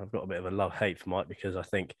 I've got a bit of a love-hate for Mike because I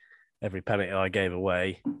think every penalty I gave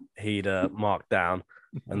away, he'd mark down,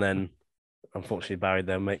 and then unfortunately Barry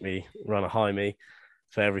then make me run a high me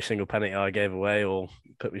for every single penalty I gave away or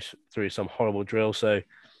put me through some horrible drill. So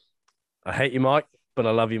I hate you, Mike, but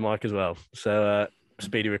I love you, Mike, as well. So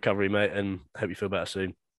speedy recovery, mate, and hope you feel better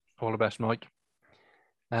soon. All the best, Mike.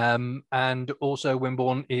 And also,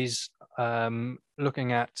 Wimborne is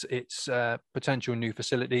looking at its potential new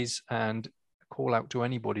facilities, and call out to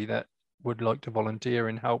anybody that would like to volunteer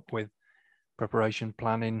and help with preparation,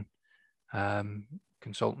 planning,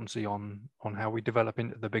 consultancy on how we develop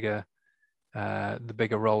into the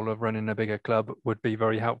bigger role of running a bigger club would be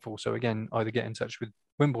very helpful. So again, either get in touch with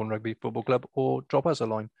Wimborne Rugby Football Club or drop us a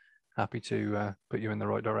line. Happy to put you in the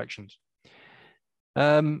right directions.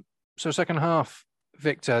 So second half,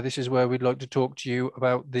 Victor, this is where we'd like to talk to you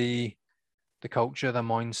about the culture, the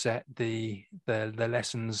mindset, the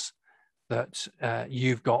lessons that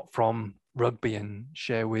you've got from rugby, and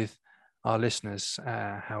share with our listeners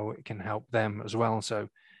how it can help them as well. So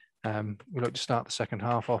we'd like to start the second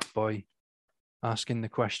half off by asking the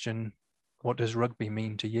question, what does rugby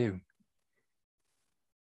mean to you?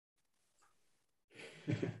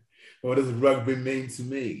 What does rugby mean to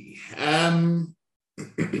me? I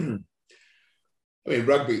mean,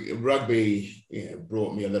 rugby brought me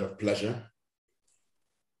a lot of pleasure,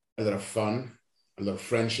 a lot of fun, a lot of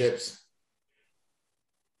friendships,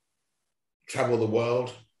 travel the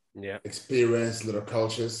world, experience a lot of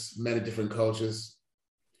cultures, many different cultures.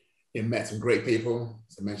 Met some great people,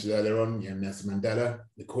 as I mentioned earlier on. Nelson Mandela,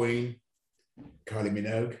 the Queen, Kylie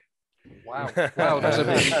Minogue. Wow, that's a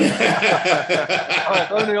big...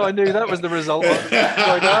 If only I knew that was the result.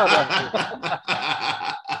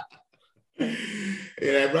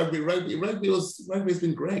 Rugby's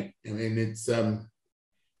been great. I mean,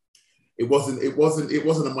 it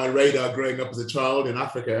wasn't on my radar growing up as a child in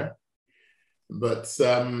Africa, but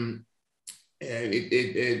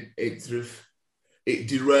it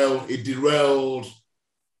derailed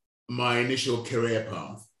my initial career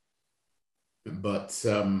path. But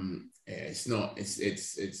it's not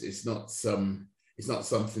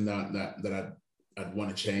something that I'd want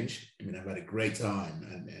to change. I mean, I've had a great time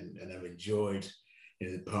and I've enjoyed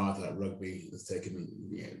the path that rugby has taken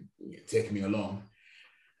me along.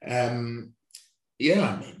 I mean,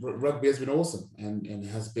 rugby has been awesome and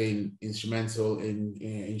has been instrumental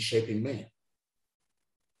in shaping me.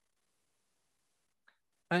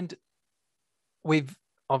 And we've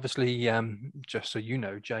obviously, just so you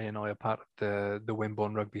know, Jay and I are part of the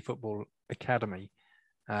Wimborne Rugby Football Academy,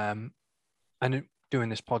 and doing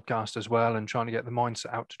this podcast as well, and trying to get the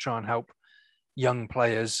mindset out to try and help young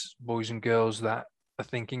players, boys and girls that are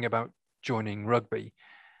thinking about joining rugby.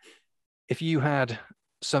 If you had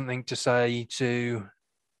something to say to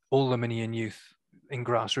all the Minion youth in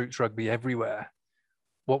grassroots rugby everywhere,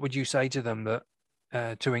 what would you say to them that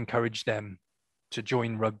to encourage them to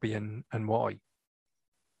join rugby, and why?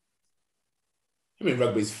 I mean,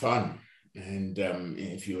 rugby is fun, and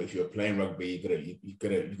if you're playing rugby, you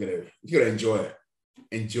gotta enjoy it.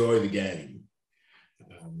 Enjoy the game.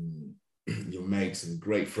 You'll make some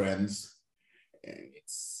great friends.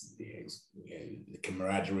 The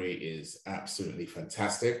camaraderie is absolutely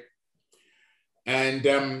fantastic, and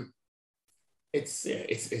it's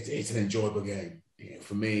an enjoyable game.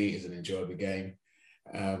 For me, it's an enjoyable game.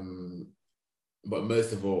 But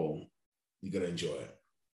most of all, you got to enjoy it.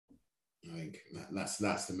 I think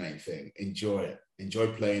that's the main thing. Enjoy it. Enjoy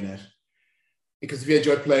playing it. Because if you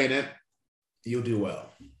enjoy playing it, you'll do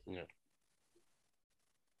well. Yeah.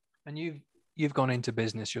 And you've gone into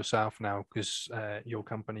business yourself now, because your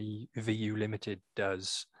company VU Limited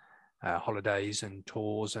does holidays and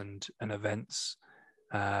tours and events,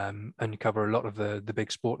 and you cover a lot of the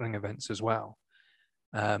big sporting events as well.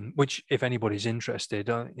 Which, if anybody's interested,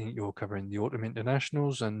 I think you're covering the Autumn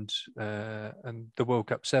Internationals and the World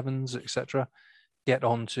Cup Sevens, etc. Get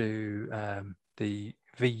onto the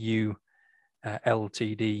VU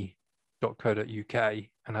ltd.co.uk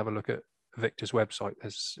and have a look at Victor's website.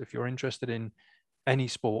 If you're interested in any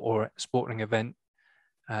sport or sporting event,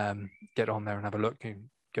 get on there and have a look and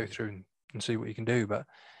go through and see what you can do. But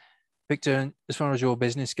Victor, as far as your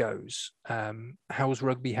business goes, how's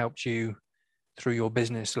rugby helped you through your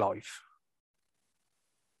business life?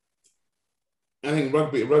 I think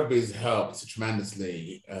rugby has helped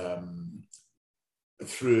tremendously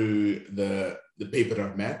through the people that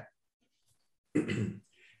I've met,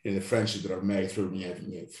 the friendship that I've made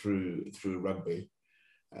through rugby,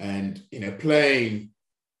 and playing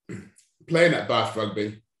at Bath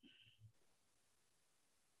Rugby,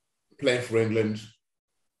 playing for England.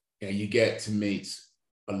 You get to meet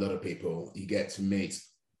a lot of people. You get to meet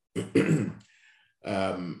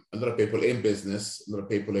a lot of people in business, a lot of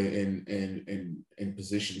people in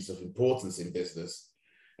positions of importance in business,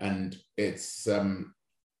 and it's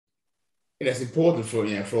important for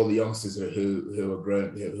all the youngsters who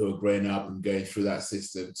are growing up and going through that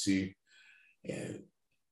system to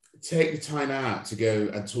take the time out to go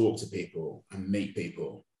and talk to people and meet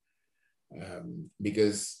people,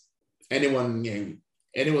 because anyone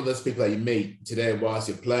of those people that you meet today whilst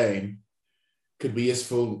you're playing could be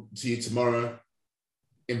useful to you tomorrow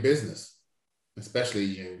in business,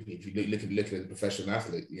 especially if you look at a professional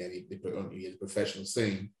athlete, the professional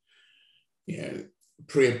scene,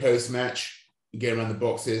 pre and post match, get around the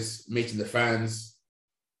boxes, meeting the fans,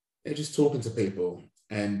 just talking to people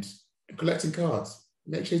and collecting cards.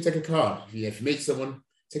 Make sure you take a card. If you meet someone,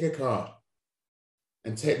 take a card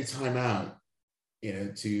and take the time out,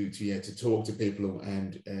 to talk to people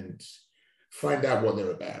and find out what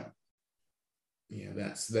they're about.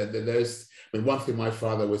 That's those. I mean, one thing my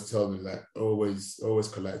father always told me, that always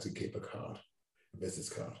collect and keep a card, a business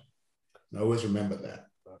card. And I always remember that,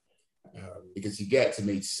 because you get to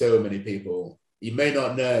meet so many people. You may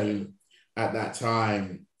not know at that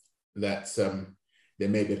time that they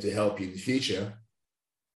may be able to help you in the future.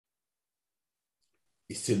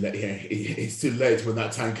 It's too late. It's too late when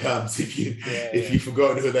that time comes. If you've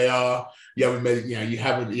forgotten who they are, you haven't made. You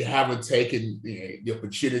haven't taken the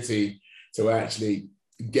opportunity to actually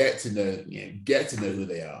get to know who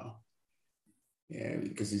they are.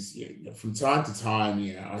 Because it's from time to time,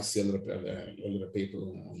 I see a lot of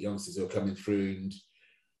people, youngsters who are coming through,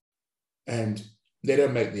 and they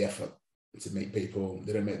don't make the effort to meet people.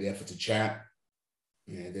 They don't make the effort to chat.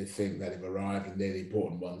 They think that they've arrived and they're the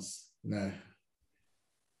important ones. No.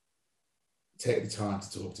 Take the time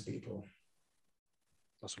to talk to people.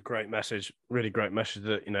 That's a great message, really great message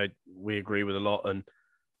that, we agree with a lot. And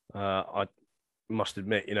I must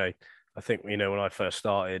admit, I think, when I first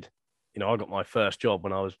started, I got my first job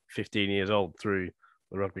when I was 15 years old through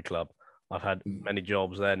the rugby club. I've had many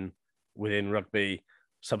jobs then within rugby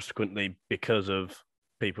subsequently because of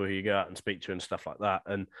people who you go out and speak to and stuff like that.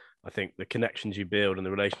 And I think the connections you build and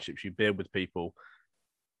the relationships you build with people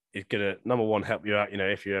is going to, number one, help you out,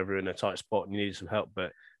 if you're ever in a tight spot and you need some help.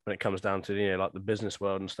 But when it comes down to, like the business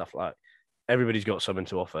world and stuff, like everybody's got something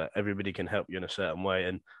to offer. Everybody can help you in a certain way.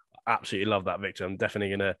 And I absolutely love that, Victor. I'm definitely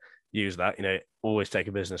going to use that, always take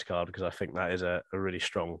a business card, because I think that is a really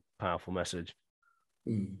strong, powerful message.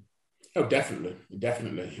 Oh, definitely.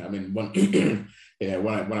 I mean, when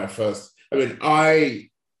I first, I didn't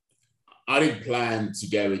plan to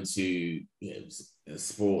go into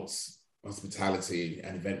sports, hospitality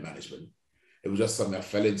and event management. It was just something I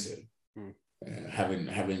fell into.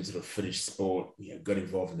 Having sort of finished sport, got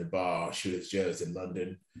involved in the bar, Shooters Joe's in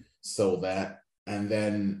London, sold that. And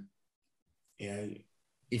then, in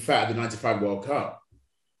fact, at the 95 World Cup,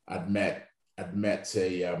 I met a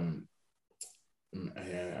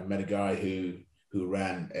guy who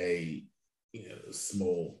ran a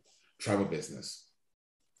small travel business.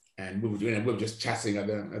 And we were just chatting at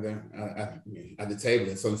the table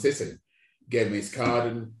in Sun City. Gave me his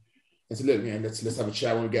card and said, "Look, let's have a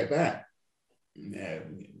chat when we get back."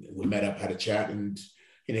 We met up, had a chat, and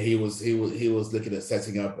he was looking at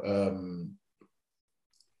setting up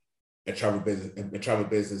a travel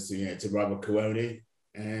business, to rival Kuoni,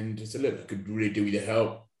 and he said, "Look, I could really do with your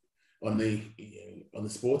help on the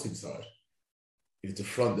sporting side, to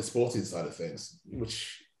front the sporting side of things,"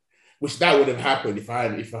 which that would have happened if I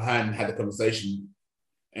hadn't had the conversation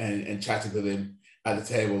and chatted with him at the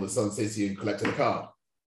table at Sun City and collected a card.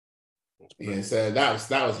 So that was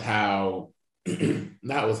how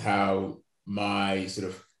that was how my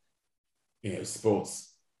sort of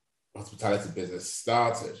sports hospitality business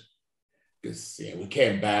started. Because we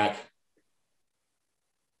came back.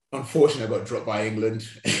 Unfortunately, I got dropped by England,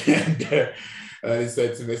 and he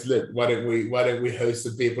said to me, "Look, why don't we host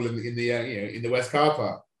some people in the West Car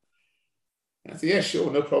Park?" I said, "Yeah,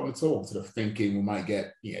 sure, no problem at all." Sort of thinking we might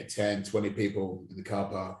get 10, 20 people in the car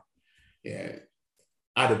park. I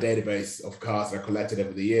had a database of cars that I collected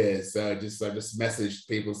over the years. So I just messaged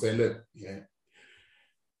people saying, "Look,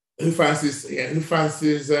 who fancies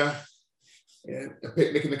a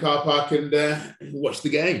picnic in the car park and watch the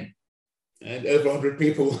game?" And over 100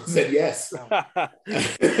 people said yes. So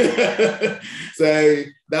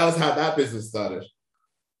that was how that business started.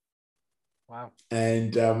 Wow.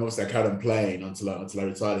 And obviously I carried on playing until I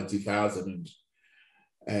retired in 2000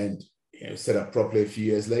 and set up properly a few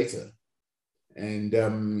years later. And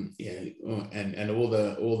and all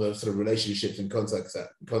the sort of relationships and contacts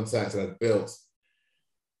that I built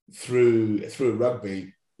through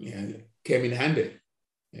rugby came in handy.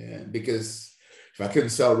 Because if I couldn't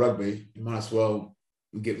sell rugby, you might as well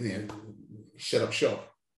shut up shop.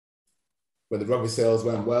 But the rugby sales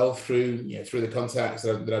went well through the contacts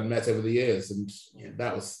that I'd met over the years, and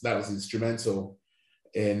that was instrumental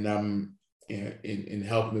in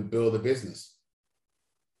helping me build a business.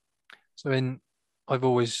 So in I've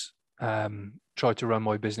always tried to run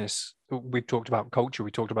my business. We've talked about culture.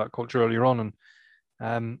 We talked about culture earlier on,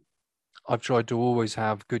 and I've tried to always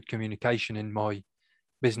have good communication in my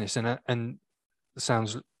business, and it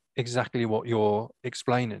sounds exactly what you're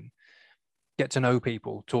explaining. Get to know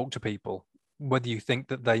people, talk to people, whether you think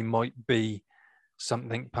that they might be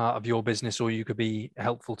something part of your business or you could be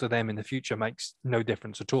helpful to them in the future makes no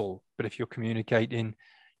difference at all. But if you're communicating,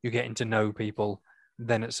 you're getting to know people,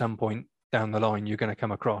 then at some point down the line, you're going to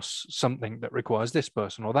come across something that requires this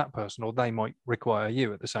person or that person, or they might require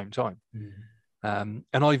you at the same time. And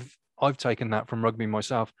I've taken that from rugby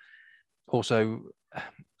myself. Also,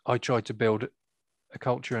 I tried to build a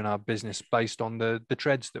culture in our business based on the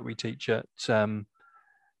treads that we teach at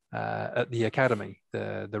the academy,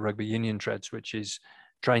 the rugby union treads, which is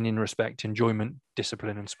training, respect, enjoyment,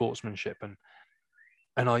 discipline, and sportsmanship.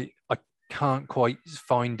 And I can't quite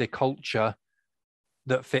find a culture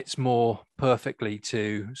that fits more perfectly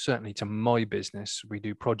certainly to my business. We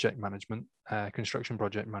do project management, construction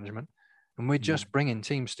project management, and we're just bringing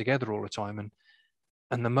teams together all the time.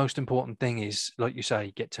 And the most important thing is, like you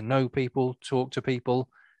say, get to know people, talk to people,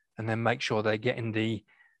 and then make sure they're getting the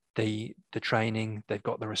training, they've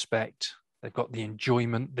got the respect, they've got the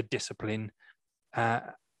enjoyment, the discipline,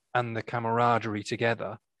 and the camaraderie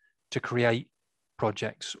together to create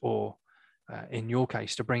projects, or in your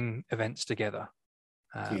case, to bring events together.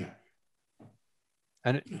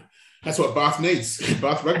 And that's what Bath needs.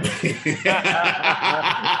 Bath Rugby.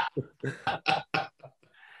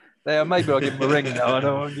 Yeah, maybe I'll give them a ring now. I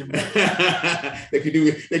don't want to give them. They can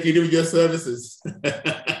do with your services.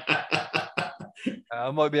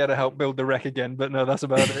 I might be able to help build the wreck again, but no, that's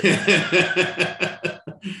about it.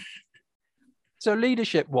 So,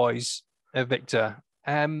 leadership-wise, Victor,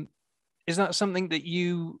 is that something that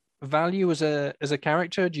you value as a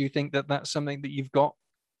character? Do you think that that's something that you've got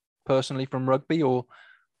personally from rugby, or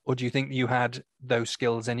do you think you had those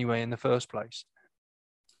skills anyway in the first place?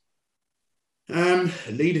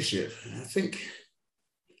 Leadership. I think.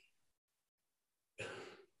 I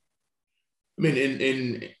mean,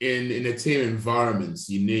 in a team environments,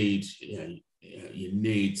 you need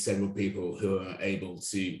several people who are able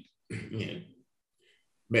to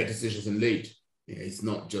make decisions and lead. It's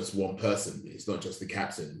not just one person. It's not just the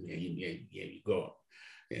captain.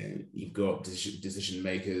 You've got decision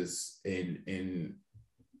makers in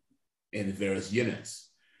the various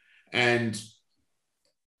units, and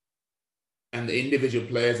the individual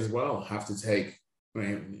players as well have to take.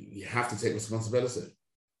 You have to take responsibility,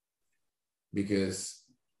 because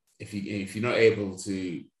if you're not able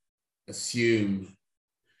to assume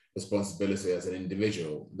responsibility as an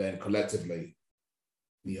individual, then collectively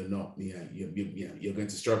you're not. You're going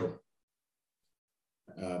to struggle.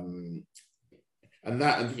 And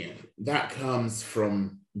that comes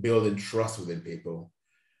from building trust within people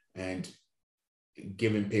and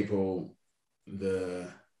giving people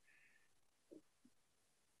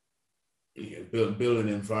building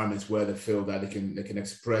environments where they feel that they can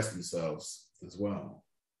express themselves as well,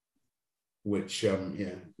 which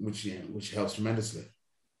helps tremendously.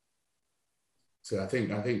 So I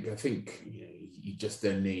think you just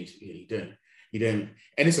don't need you don't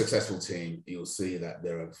any successful team, you'll see that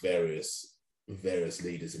there are various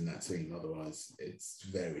leaders in that team. Otherwise, it's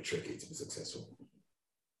very tricky to be successful.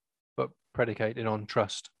 But predicated on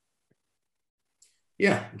trust.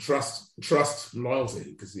 Yeah, trust,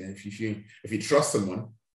 loyalty. Because if you trust someone,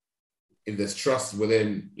 if there's trust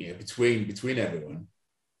within between everyone,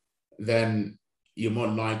 then you're more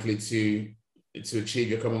likely to achieve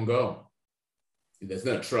your common goal. If there's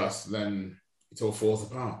no trust, then it all falls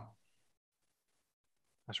apart.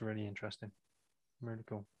 That's really interesting. Really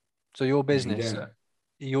cool. So your business,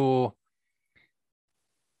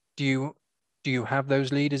 do you have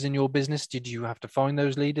those leaders in your business? Did you have to find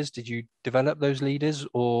those leaders? Did you develop those leaders,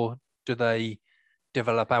 or do they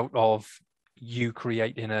develop out of you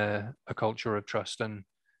creating a culture of trust and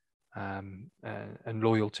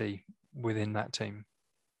loyalty within that team?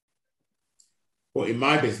 Well, in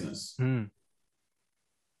my business,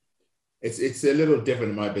 it's a little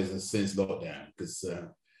different in my business since lockdown, because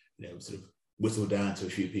sort of whittled down to a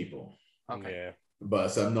few people. Okay. Yeah. But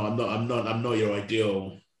so I'm not your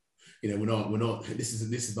ideal. We're not. This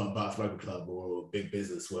is not Bath Rugby Club or a big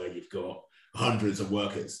business where you've got hundreds of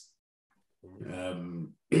workers. Now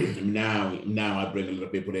I bring a lot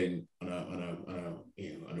of people in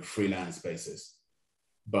on a freelance basis.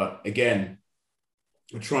 But again,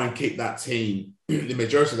 we try and keep that team. The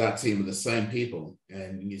majority of that team are the same people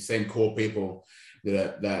and the same core people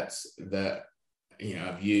that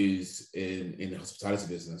I've used in the hospitality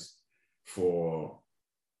business for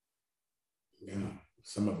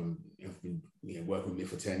some of them have been working with me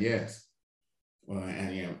for 10 years,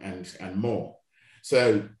 and more.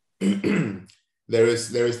 So there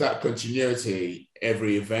is that continuity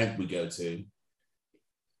every event we go to,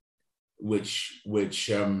 which works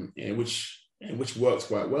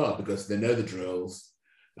quite well because they know the drills,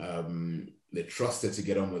 they're trusted to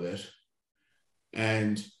get on with it,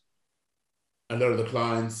 and a lot of the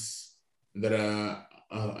clients that are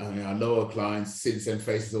our lower clients see the same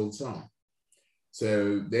faces all the time,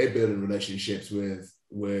 so they're building relationships with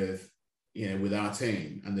our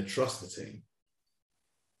team, and they trust the team,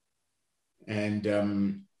 and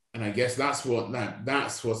I guess that's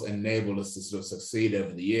what's enabled us to sort of succeed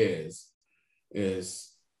over the years,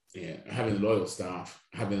 is having loyal staff,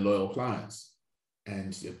 having loyal clients,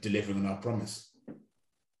 and delivering on our promise.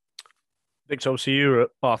 Victor, obviously you were at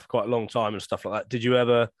Bath for quite a long time and stuff like that. Did you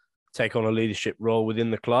ever take on a leadership role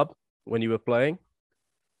within the club when you were playing?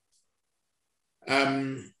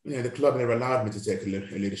 The club never allowed me to take a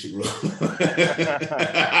leadership role.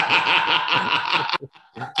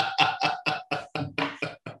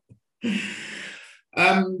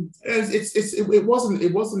 It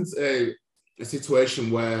wasn't a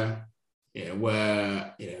situation where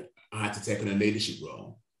I had to take on a leadership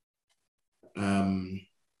role,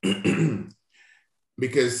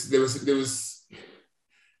 because there was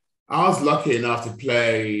I was lucky enough to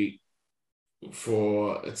play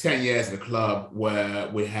for 10 years at a club where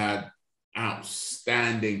we had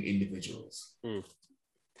outstanding individuals.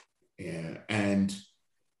 And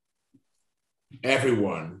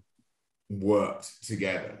everyone worked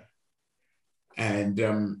together, and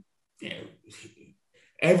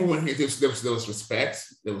everyone, there was respect,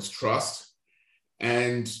 there was trust,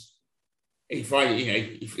 and if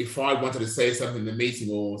I wanted to say something in the meeting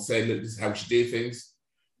or say, look, this is how we should do things,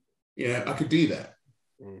 I could do that.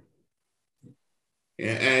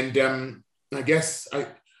 And I guess in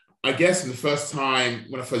the first time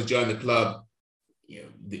when I first joined the club,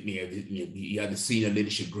 you had the senior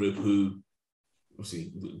leadership group who,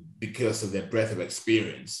 obviously, because of their breadth of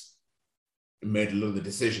experience, made a lot of the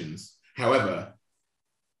decisions. However,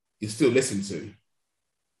 you're still listened to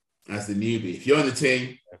as the newbie. If you're on the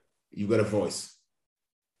team, you've got a voice.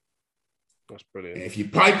 That's brilliant. And if you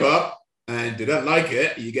pipe up and they don't like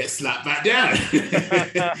it, you get slapped back down.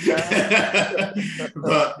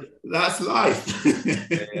 But that's life.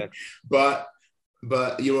 Yeah. But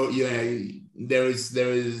you're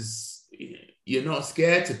not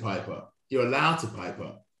scared to pipe up. You're allowed to pipe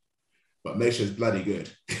up, but make sure it's bloody good.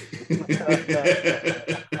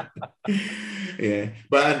 Yeah,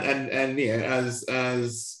 but and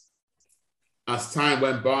as time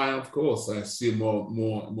went by, of course, I assumed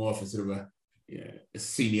more of a sort of a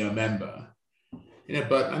senior member.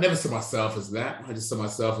 But I never saw myself as that. I just saw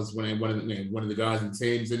myself as one of the guys in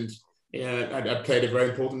teams, and I played a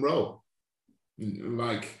very important role.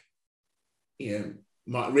 Like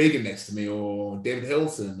Mark Regan next to me, or David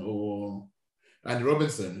Hilton, or Andy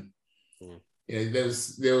Robinson. There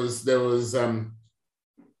was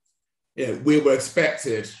we were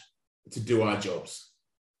expected to do our jobs,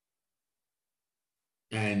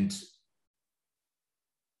 and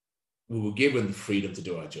we were given the freedom to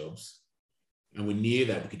do our jobs, and we knew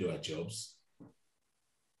that we could do our jobs.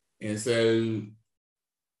 And so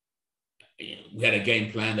we had a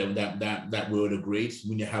game plan that we would agreed.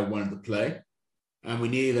 We knew how we wanted to play, and we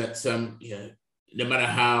knew that no matter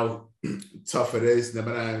how tough it is, no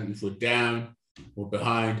matter if we're down or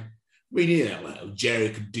behind, we knew that Jerry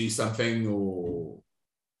could do something, or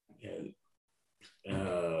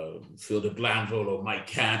Phil de Glanville, or Mike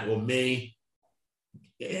Cant, or me.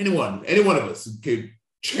 Any one of us could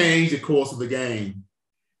change the course of the game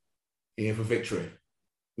for victory.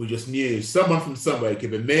 We just knew someone from somewhere. It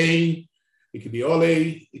could be me, it could be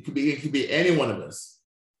Ollie, it could be any one of us.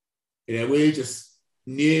 We just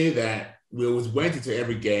knew that we always went into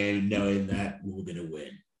every game knowing that we were going to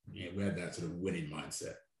win. We had that sort of winning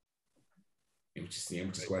mindset, which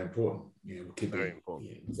is quite important. We keep very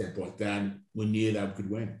important. 10 points down. We knew that we could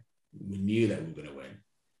win. We knew that we were going to win.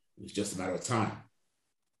 It was just a matter of time.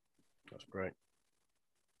 That's great.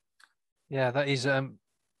 Yeah, that is.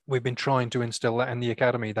 We've been trying to instill that in the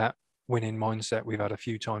academy, that winning mindset. We've had a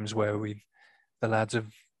few times where the lads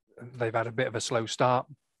they've had a bit of a slow start.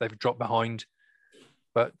 They've dropped behind,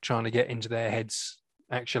 but trying to get into their heads,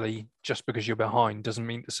 actually, just because you're behind doesn't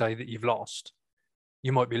mean to say that you've lost.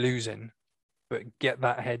 You might be losing, but get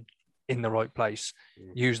that head in the right place.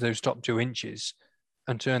 Use those top 2 inches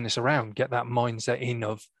and turn this around. Get that mindset in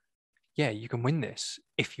of, yeah, you can win this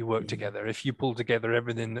if you work together, if you pull together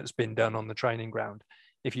everything that's been done on the training ground,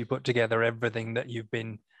 if you put together everything that you've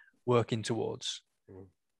been working towards.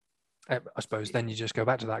 I suppose then you just go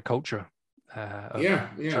back to that culture. Of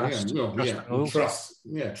trust,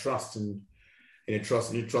 trust and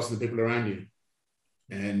trust in the people around you,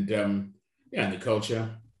 and and the culture,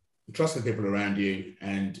 trusting the people around you,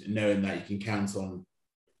 and knowing that you can count on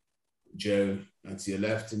Joe to your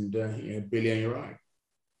left and Billy on your right.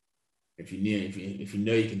 If you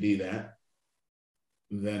know you can do that,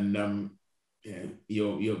 then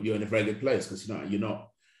you're in a very good place, because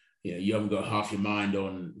you haven't got half your mind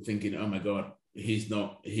on thinking, oh my God, he's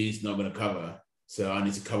not going to cover, so I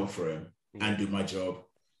need to cover for him and do my job.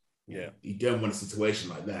 Yeah, you don't want a situation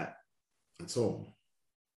like that at all.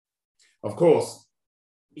 Of course,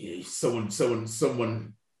 someone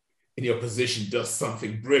in your position does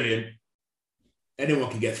something brilliant,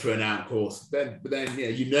 anyone can get thrown out, of course. But then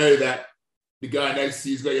you know that the guy next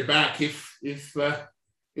to you's got your back if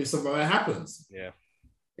something like that happens. Yeah.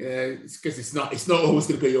 It's because it's not always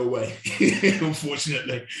going to go your way,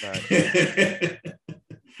 unfortunately. Right.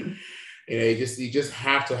 You just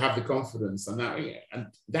have to have the confidence, and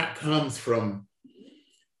that comes from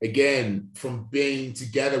being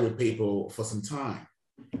together with people for some time.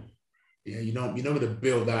 You're not going to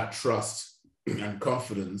build that trust and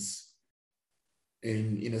confidence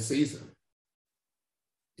in a season.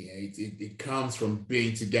 It comes from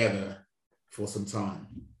being together for some time,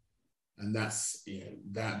 and that's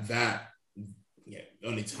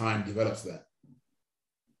only time develops that.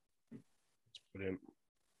 That's brilliant.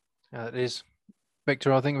 It is,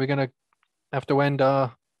 Victor. I think we're going to have to end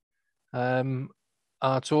our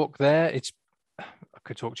talk there. I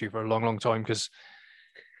could talk to you for a long time, because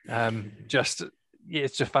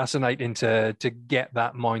it's just fascinating to get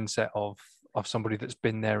that mindset of somebody that's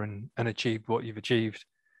been there and achieved what you've achieved.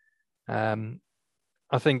 I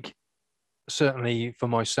think certainly for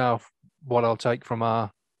myself, what I'll take from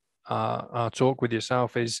our talk with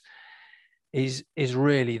yourself is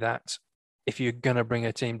really that if you're going to bring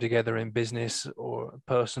a team together in business or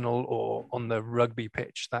personal or on the rugby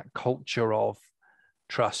pitch, that culture of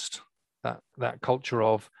trust, that culture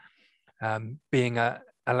of being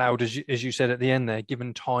allowed, as you said at the end there,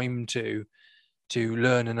 given time to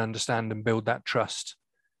learn and understand and build that trust,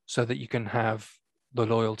 so that you can have the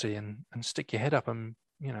loyalty and stick your head up and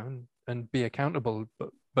and be accountable,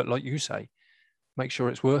 but like you say, make sure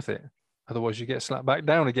it's worth it. Otherwise you get slapped back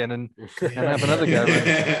down again and have another go.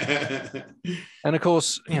 And of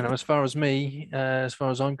course, as far as me, as far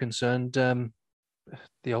as I'm concerned,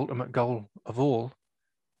 the ultimate goal of all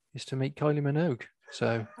is to meet Kylie Minogue.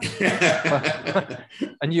 So,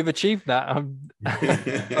 and you've achieved that. I'm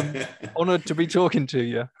honoured to be talking to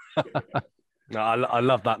you. No, I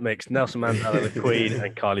love that mix. Nelson Mandela, the Queen,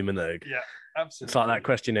 and Kylie Minogue. Yeah, absolutely. It's like that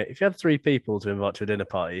question: if you had 3 people to invite to a dinner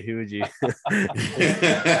party, who would you?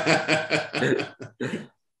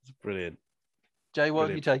 It's brilliant. Jay, what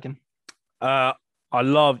have you taken? I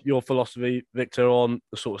love your philosophy, Victor, on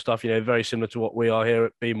the sort of stuff, very similar to what we are here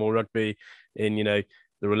at Be More Rugby, in,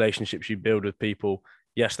 the relationships you build with people.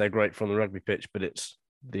 Yes, they're great from the rugby pitch, but it's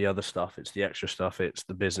the other stuff. It's the extra stuff. It's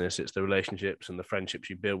the business. It's the relationships and the friendships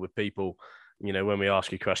you build with people. When we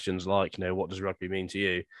ask you questions like, what does rugby mean to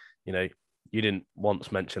you? You didn't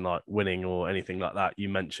once mention like winning or anything like that. You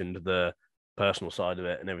mentioned the personal side of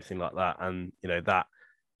it and everything like that. And, that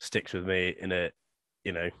sticks with me in a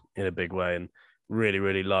big way. And really,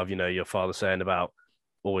 really love, your father saying about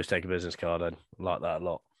always take a business card. I like that a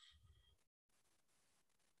lot.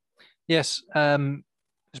 Yes,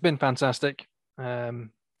 it's been fantastic. I've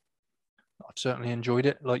certainly enjoyed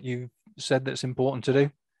it. Like you said, that's important to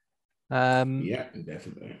do. Yeah,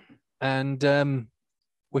 definitely. And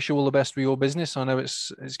wish you all the best with your business. I know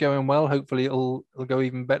it's going well. Hopefully, it'll go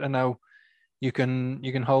even better now. You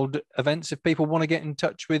can hold events if people want to get in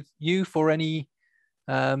touch with you for any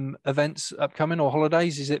events upcoming or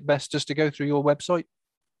holidays. Is it best just to go through your website?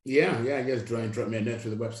 Yeah. Just drop me a note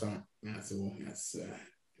through the website. That's all.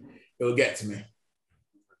 It'll get to me.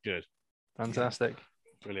 Good. Fantastic.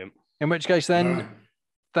 Brilliant. In which case, then,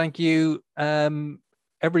 thank you,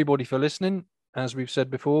 everybody, for listening. As we've said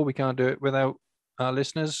before, we can't do it without our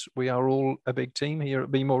listeners. We are all a big team here at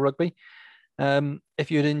Be More Rugby. If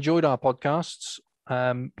you'd enjoyed our podcasts,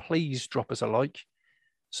 please drop us a like,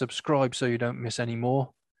 subscribe so you don't miss any more.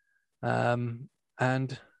 And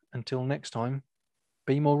until next time,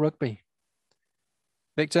 Be More Rugby.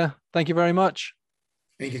 Victor, thank you very much.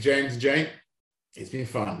 Thank you, James and Jane. It's been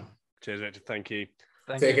fun. Cheers, Victor. Thank you.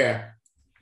 Take care.